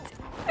bite.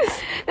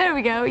 There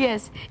we go,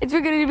 yes. It's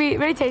going to be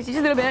very tasty,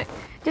 just a little bit.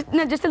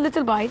 Just a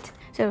little bite.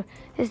 So,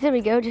 there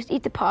we go, just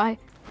eat the pie.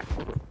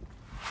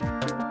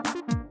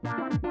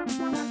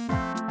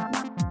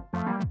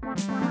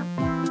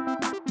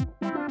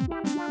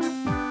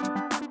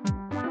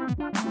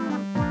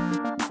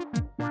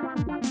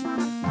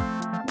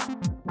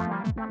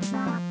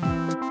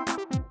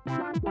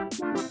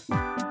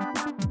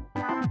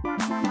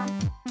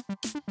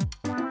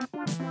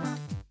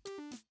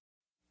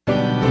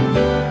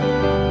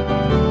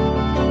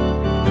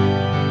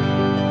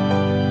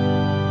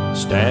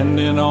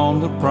 Standing on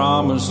the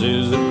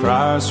promises of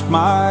Christ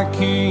my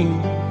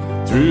King,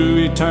 through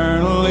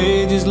eternal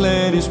ages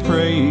let His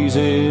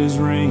praises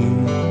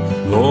ring.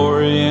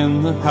 Glory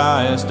in the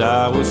highest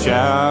I will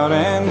shout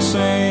and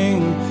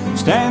sing,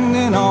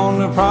 standing on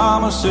the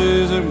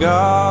promises of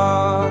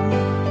God.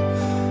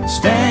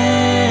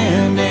 Standing,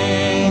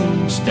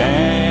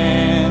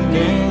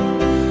 standing,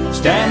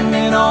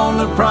 standing on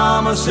the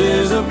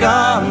promises of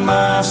God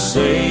my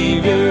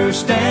Savior.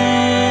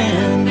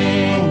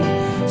 Standing,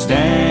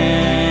 standing,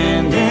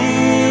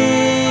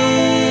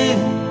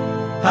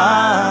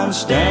 I'm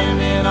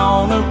standing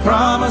on the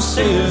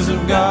promises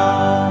of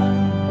God.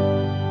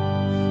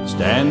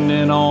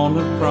 Standing on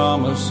the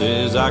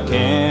promises I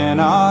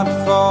cannot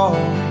fall,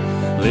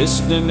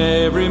 listening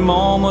every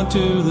moment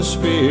to the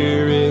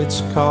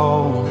Spirit's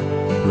call,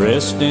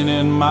 resting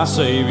in my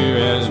Savior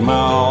as my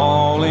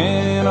all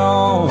in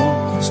all.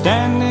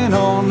 Standing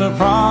on the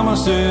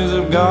promises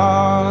of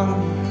God.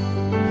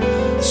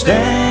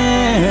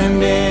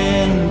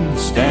 Standing,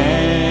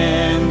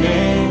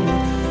 standing,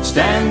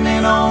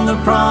 standing on the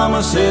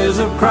promises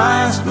of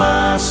Christ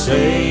my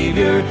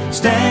Savior.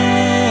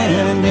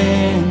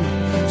 Standing,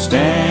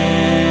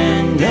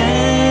 standing,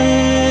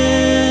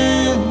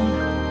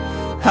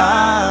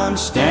 I'm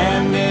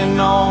standing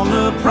on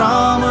the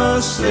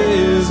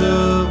promises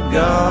of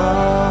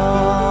God.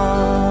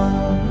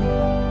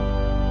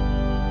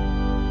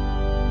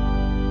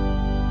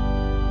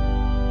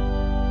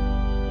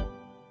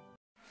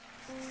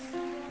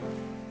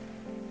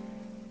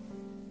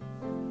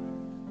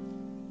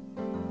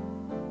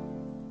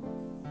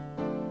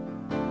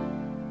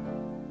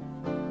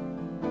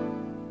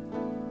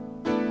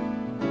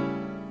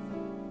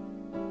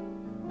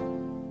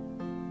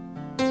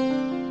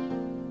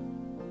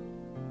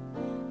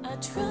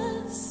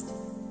 Trust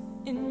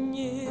in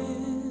you,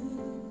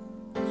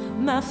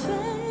 my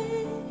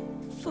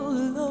faithful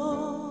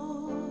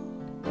Lord.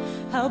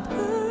 How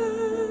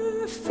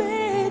perfect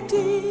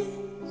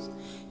is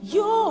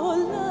your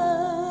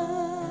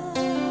love.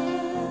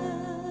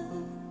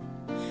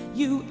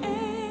 You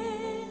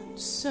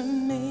answer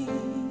me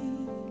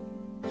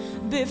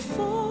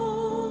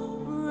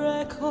before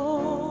I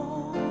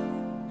call.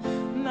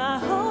 My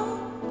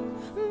hope,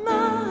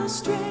 my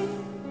strength,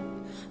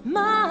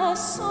 my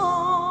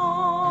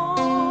song,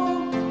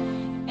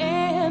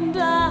 and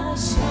I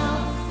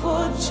shout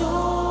for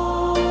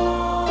joy.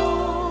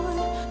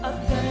 I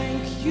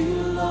thank you,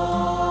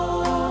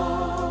 Lord.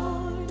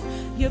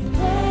 Your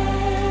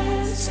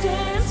plan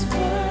stands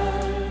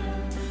firm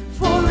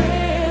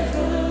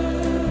forever,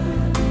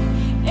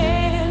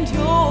 and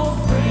your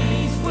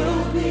praise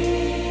will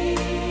be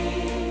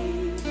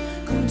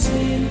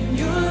continually.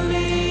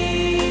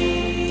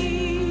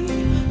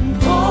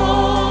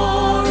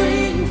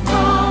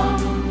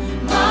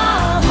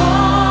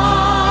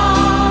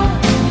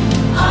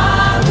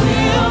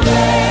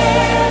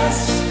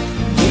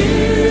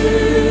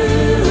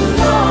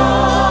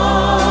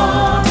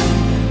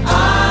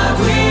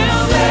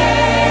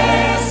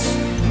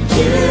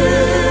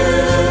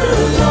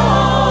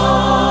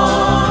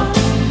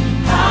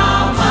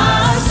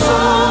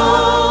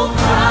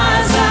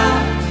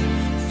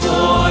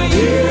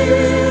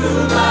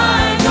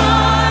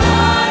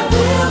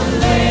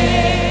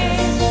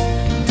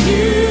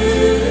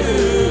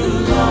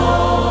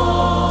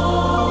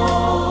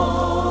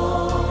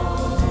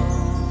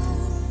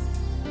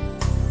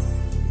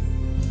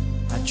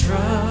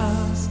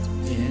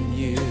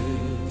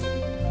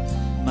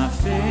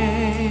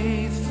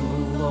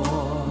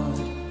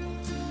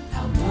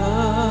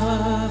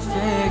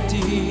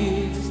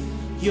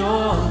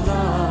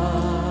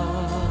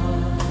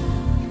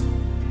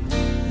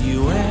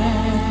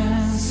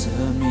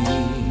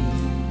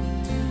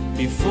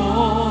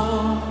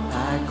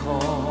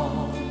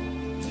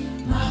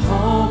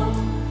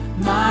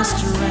 My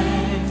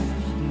strength,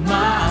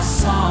 my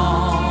song.